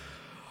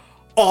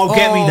 oh,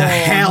 get me the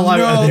hell out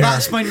of there.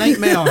 That's my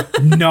nightmare.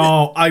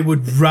 No, I'd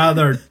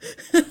rather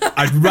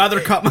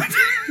cut my.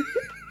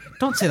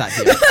 Don't say that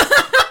here.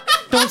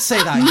 Don't say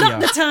that Not here.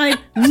 the time,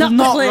 not the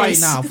Not place. right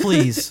now,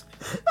 please.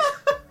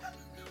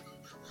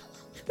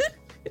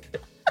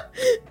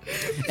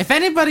 If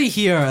anybody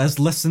here has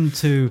listened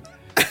to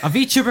a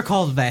VTuber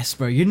called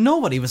Vesper, you know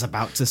what he was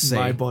about to say.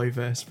 My boy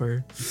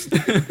Vesper.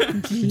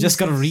 You just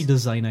got a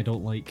redesign I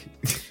don't like.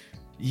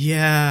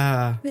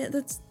 Yeah. Yeah,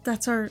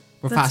 that's our.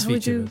 We're that's fast how we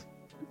do. VTubers.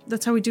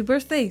 That's how we do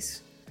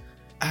birthdays.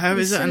 How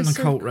is it sit in in a the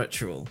circle. cult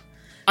ritual?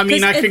 I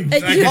mean, I 'Cause can.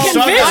 it- I you can can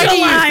sort of-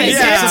 visualize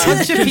Yeah. It's a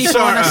bunch of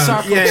people in a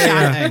circle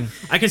chatting.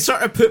 I can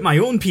sort of put my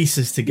own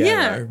pieces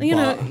together. Yeah, you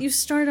know, but you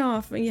start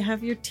off and you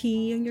have your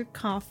tea and your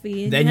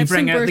coffee, and Then you have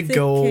bring some out the birthday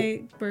goat.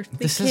 cake, birthday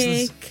This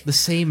cake. is the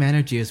same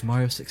energy as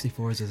Mario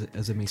 64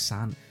 as a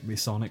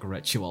Masonic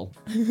ritual.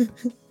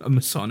 a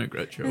Masonic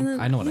ritual. And then,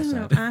 I know what I you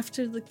said.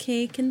 After the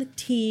cake and the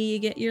tea, you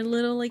get your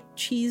little like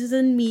cheeses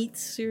and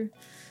meats, your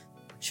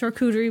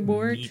charcuterie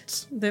board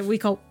Meats. that we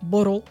call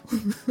borrel.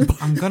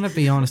 I'm gonna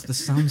be honest,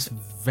 this sounds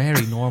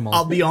very normal.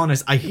 I'll be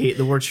honest, I hate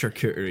the word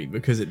charcuterie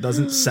because it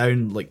doesn't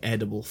sound like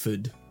edible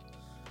food.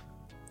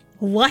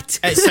 What?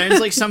 It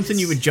sounds like something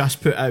you would just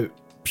put out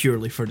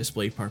purely for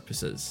display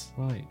purposes.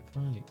 Right.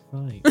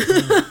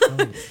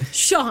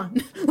 Sean,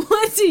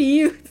 what do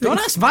you think? Don't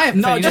ask my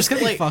opinion. No, just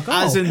get like fuck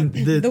as off. in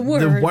the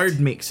word. word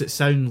makes it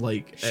sound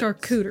like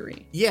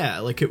Charcuterie. yeah,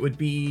 like it would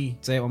be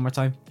Say it one more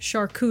time.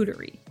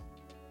 Charcuterie.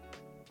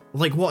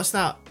 like what's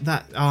that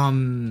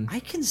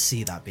I can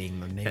see that being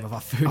the name of a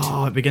food.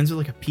 oh, it begins with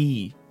like a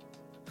P.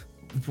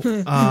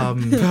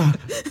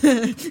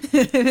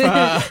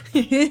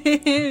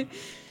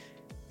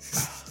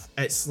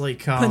 It's like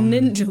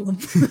Penindulum.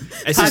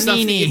 it's the stuff that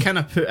Panini. you kind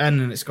of put in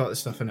and it's got the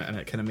stuff in it and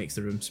it kind of makes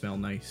the room smell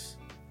nice.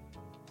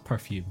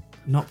 Perfume.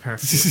 Not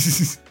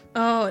perfect.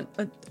 Oh,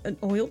 an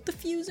oil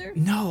diffuser?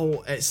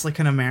 No, it's like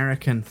an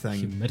American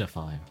thing.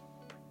 Humidifier.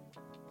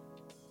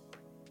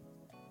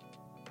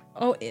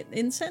 Oh,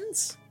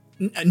 incense?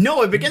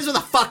 No, it begins with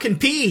a fucking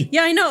P.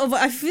 Yeah, I know, but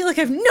I feel like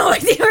I have no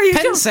idea where you're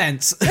Pen going.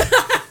 sense.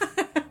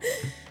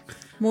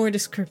 More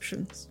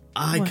descriptions.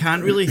 I What?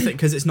 can't really think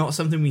because it's not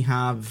something we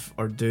have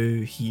or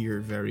do here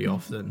very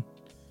often.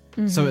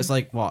 So it's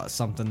like what?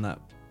 Something that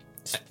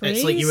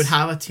It's like you would Sprays?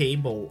 have a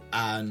table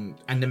and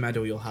in the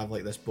middle you'll have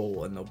like this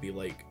bowl and there'll be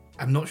like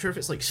I'm not sure if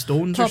it's like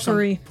stones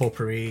Potpourri. or something.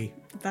 Potpourri.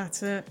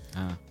 That's it.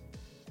 Ah.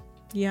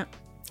 Yeah.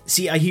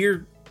 See, I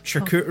hear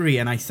charcuterie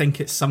and I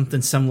think it's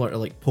something similar to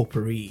like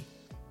potpourri.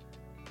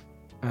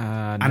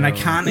 And I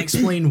can't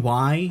explain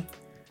why.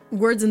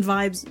 Words and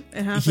vibes.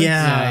 It happens.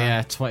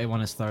 Yeah.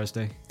 21 is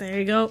Thursday. There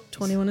you go.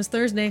 21 is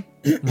Thursday.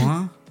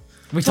 What?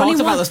 We 21. talked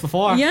about this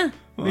before. Yeah.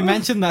 We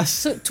mentioned this.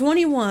 So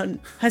 21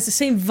 has the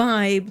same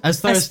vibe As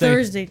Thursday.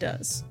 Thursday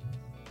does.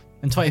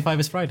 And 25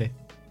 is Friday.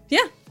 Yeah.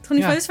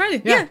 25 Yeah. is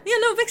Friday. Yeah. Yeah. Yeah.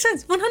 No, it makes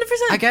sense. 100%.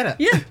 I get it.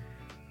 Yeah.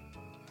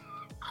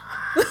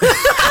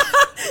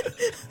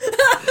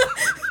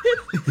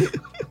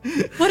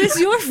 What is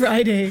your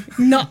Friday?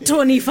 Not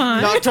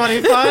 25. Not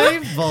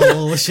 25?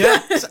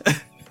 Bullshit.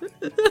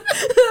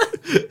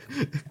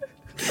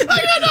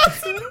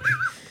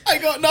 I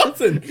got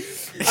nothing.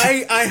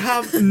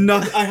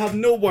 I have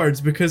no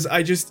words because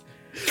I just.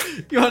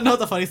 You want to know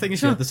the funny thing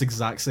is you had this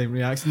exact same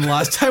reaction the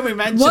last time we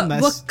mentioned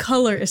this. What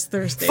color is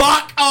Thursday?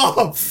 Fuck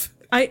off!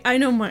 I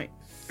know mine.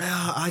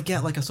 I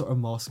get like a sort of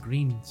moss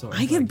green sort of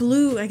I get thing.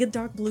 blue. I get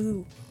dark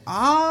blue.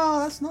 Ah,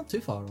 that's not too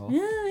far off. Yeah,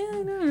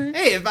 I know. Right?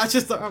 Hey, it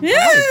matches the...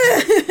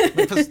 Yeah.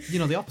 Because, you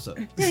know, the opposite.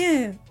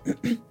 Yeah.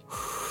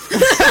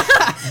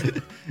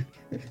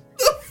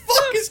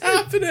 What is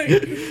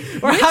happening?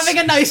 We're having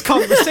a nice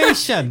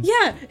conversation.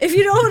 Yeah, if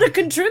you don't want to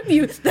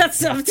contribute,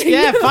 that's up to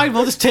Yeah, you. fine,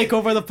 we'll just take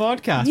over the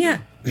podcast. Yeah,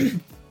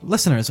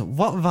 Listeners,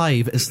 what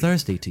vibe is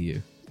Thursday to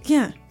you?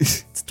 yeah.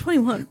 It's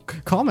 21.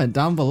 Comment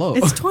down below.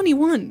 It's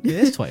 21. It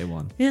is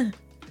 21. Yeah.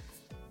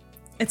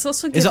 It's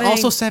also giving... Is it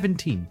also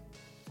 17?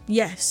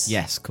 Yes.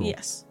 Yes, cool.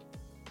 Yes.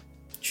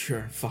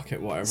 Sure, fuck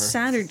it, whatever.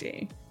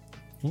 Saturday,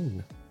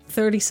 Ooh.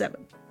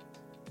 37.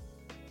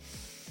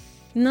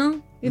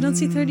 No? You don't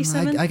see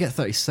 37? I get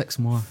 36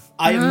 more.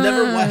 I have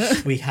never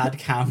wished we had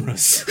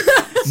cameras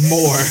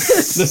more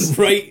than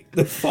right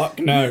the fuck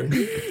now.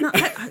 No,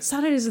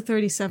 Saturday's a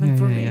 37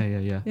 for me.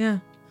 Yeah. Yeah.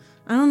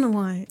 I don't know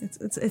why.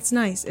 It's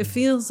nice. It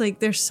feels like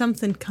there's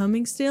something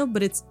coming still,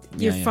 but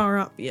you're Yeah. far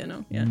up, you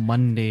know. Yeah.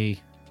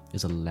 Monday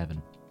is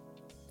 11.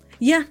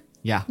 Yeah.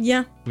 Yeah.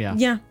 Yeah. Yeah.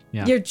 Yeah.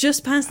 Yeah. You're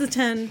just past the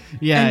 10.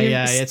 Yeah, and you're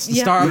yeah. s- It's the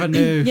start of a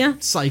new Yeah.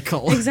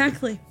 cycle.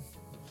 Exactly.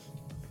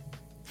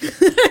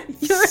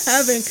 You're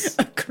having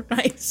a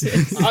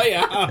crisis. I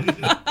am.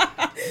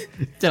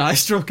 Did I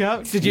stroke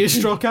out? Did you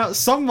stroke out?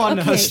 Someone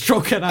Okay. has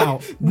stroken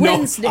out.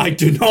 Wednesday. No, I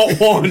do not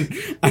want.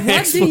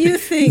 What do you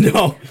think?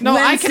 No. No,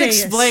 I can Wednesday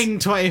is? explain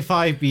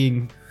 25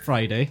 being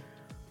Friday.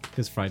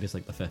 Because Friday's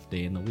like the 5th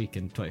day in the week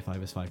and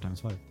 25 is 5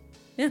 times 5.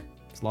 Yeah.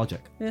 It's logic.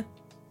 Yeah.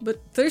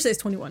 But Thursday's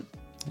 21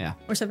 Yeah.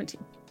 or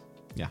 17.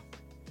 Yeah.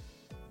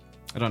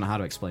 I don't know how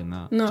to explain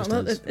that. No, Just no,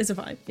 is. it's a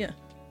vibe. Yeah.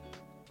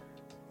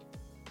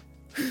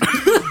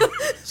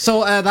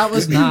 So that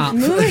was nap.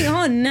 Moving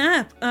on,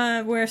 nap.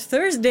 Where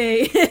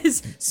Thursday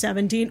is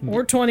 17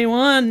 or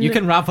 21. You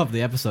can wrap up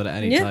the episode at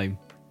any Yeah. time.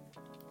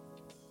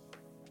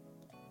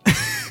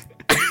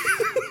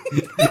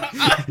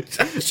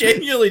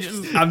 Genuinely,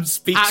 just I'm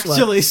speechless.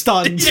 Actually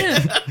stunned.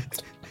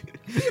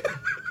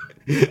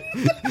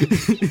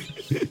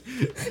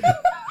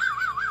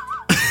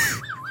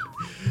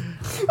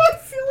 I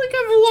feel like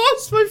I've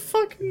lost my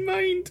fucking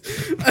mind.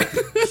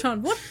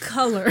 Sean, what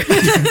color?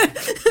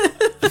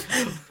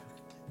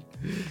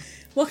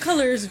 What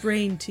color is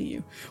rain to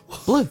you?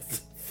 Blue.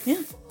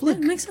 Yeah, Blue. yeah,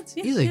 makes sense.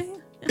 Yeah, Easy.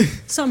 yeah.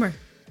 Summer,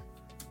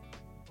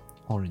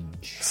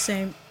 Orange.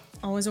 same.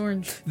 Always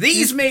orange.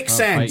 These make bright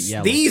sense.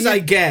 yellow. These I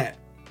get.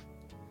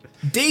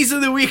 Days of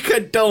the week I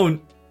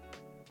don't.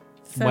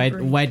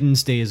 February.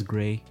 Wednesday is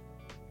grey.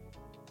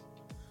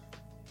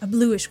 A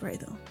bluish gray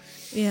though.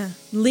 Yeah,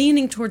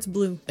 leaning towards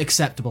blue.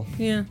 Acceptable.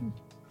 Yeah.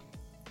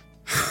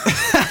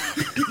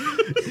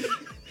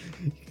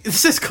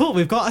 This is cool.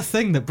 We've got a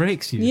thing that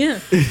breaks you. Yeah.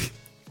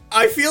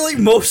 I feel like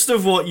most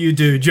of what you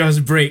do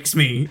just breaks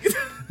me.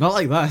 Not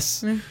like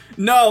this.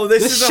 No,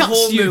 this is a shuts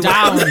whole you new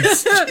down.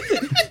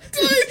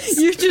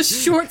 You're just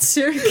short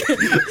circuit. You're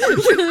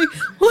like,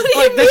 what do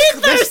you Like,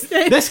 mean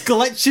Thursday? this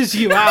glitches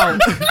you out.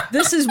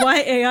 This is why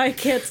AI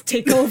can't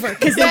take over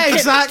because Yeah,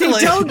 exactly.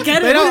 they don't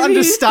get it. They don't what I mean.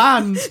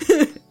 understand.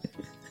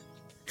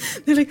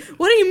 They're like,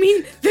 what do you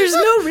mean? There's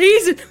no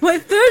reason why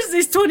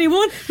Thursday's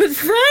 21, but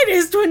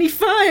Friday's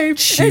 25, and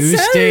Tuesday.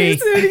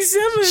 Saturday's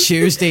 37.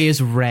 Tuesday is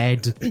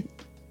red.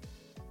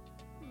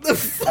 The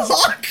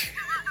fuck?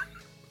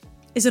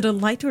 Is it a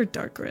light or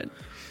dark red?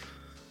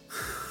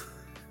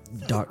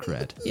 Dark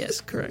red.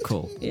 Yes, correct.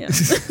 Cool. Yeah.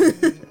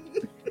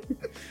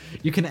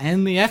 You can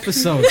end the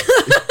episode.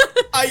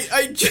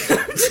 I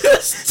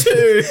just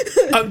too.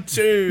 I'm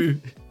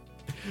too.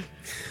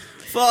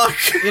 Fuck.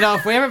 You know,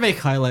 if we ever make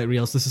highlight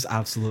reels, this is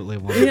absolutely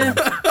one. Yeah.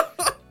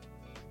 I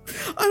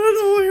don't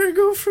know where to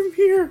go from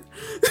here.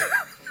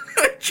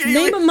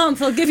 Name a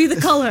month, I'll give you the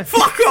color.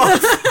 Fuck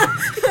off.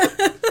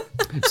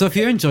 So if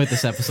you enjoyed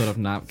this episode of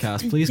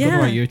Napcast, please go to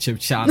Yeah. our YouTube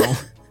channel.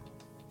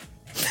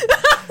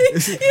 You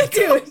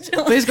do it,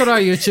 John. Please go to our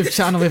YouTube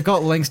channel. We've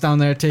got links down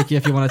there. Take you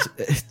if you want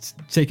to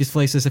take you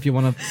places. If you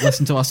want to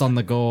listen to us on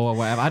the go or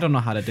whatever. I don't know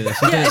how to do this.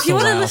 Yeah, if you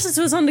want to listen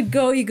to us on the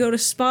go, you go to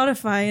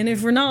Spotify. And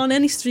if we're not on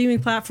any streaming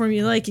platform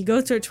you like, you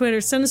go to our Twitter,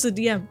 send us a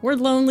DM. We're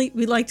lonely.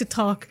 We like to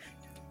talk.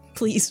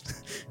 Please.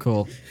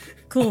 Cool.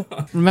 Cool.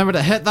 Remember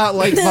to hit that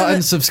like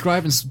button,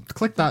 subscribe, and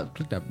click that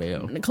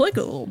bell. Click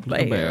a little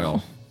Click the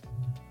bell.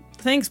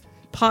 Thanks,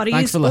 potties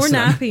Thanks for or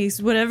listening.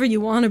 nappies, whatever you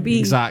want to be.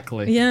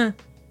 Exactly. Yeah.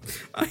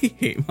 I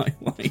hate my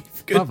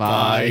life. Bye-bye.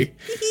 Goodbye.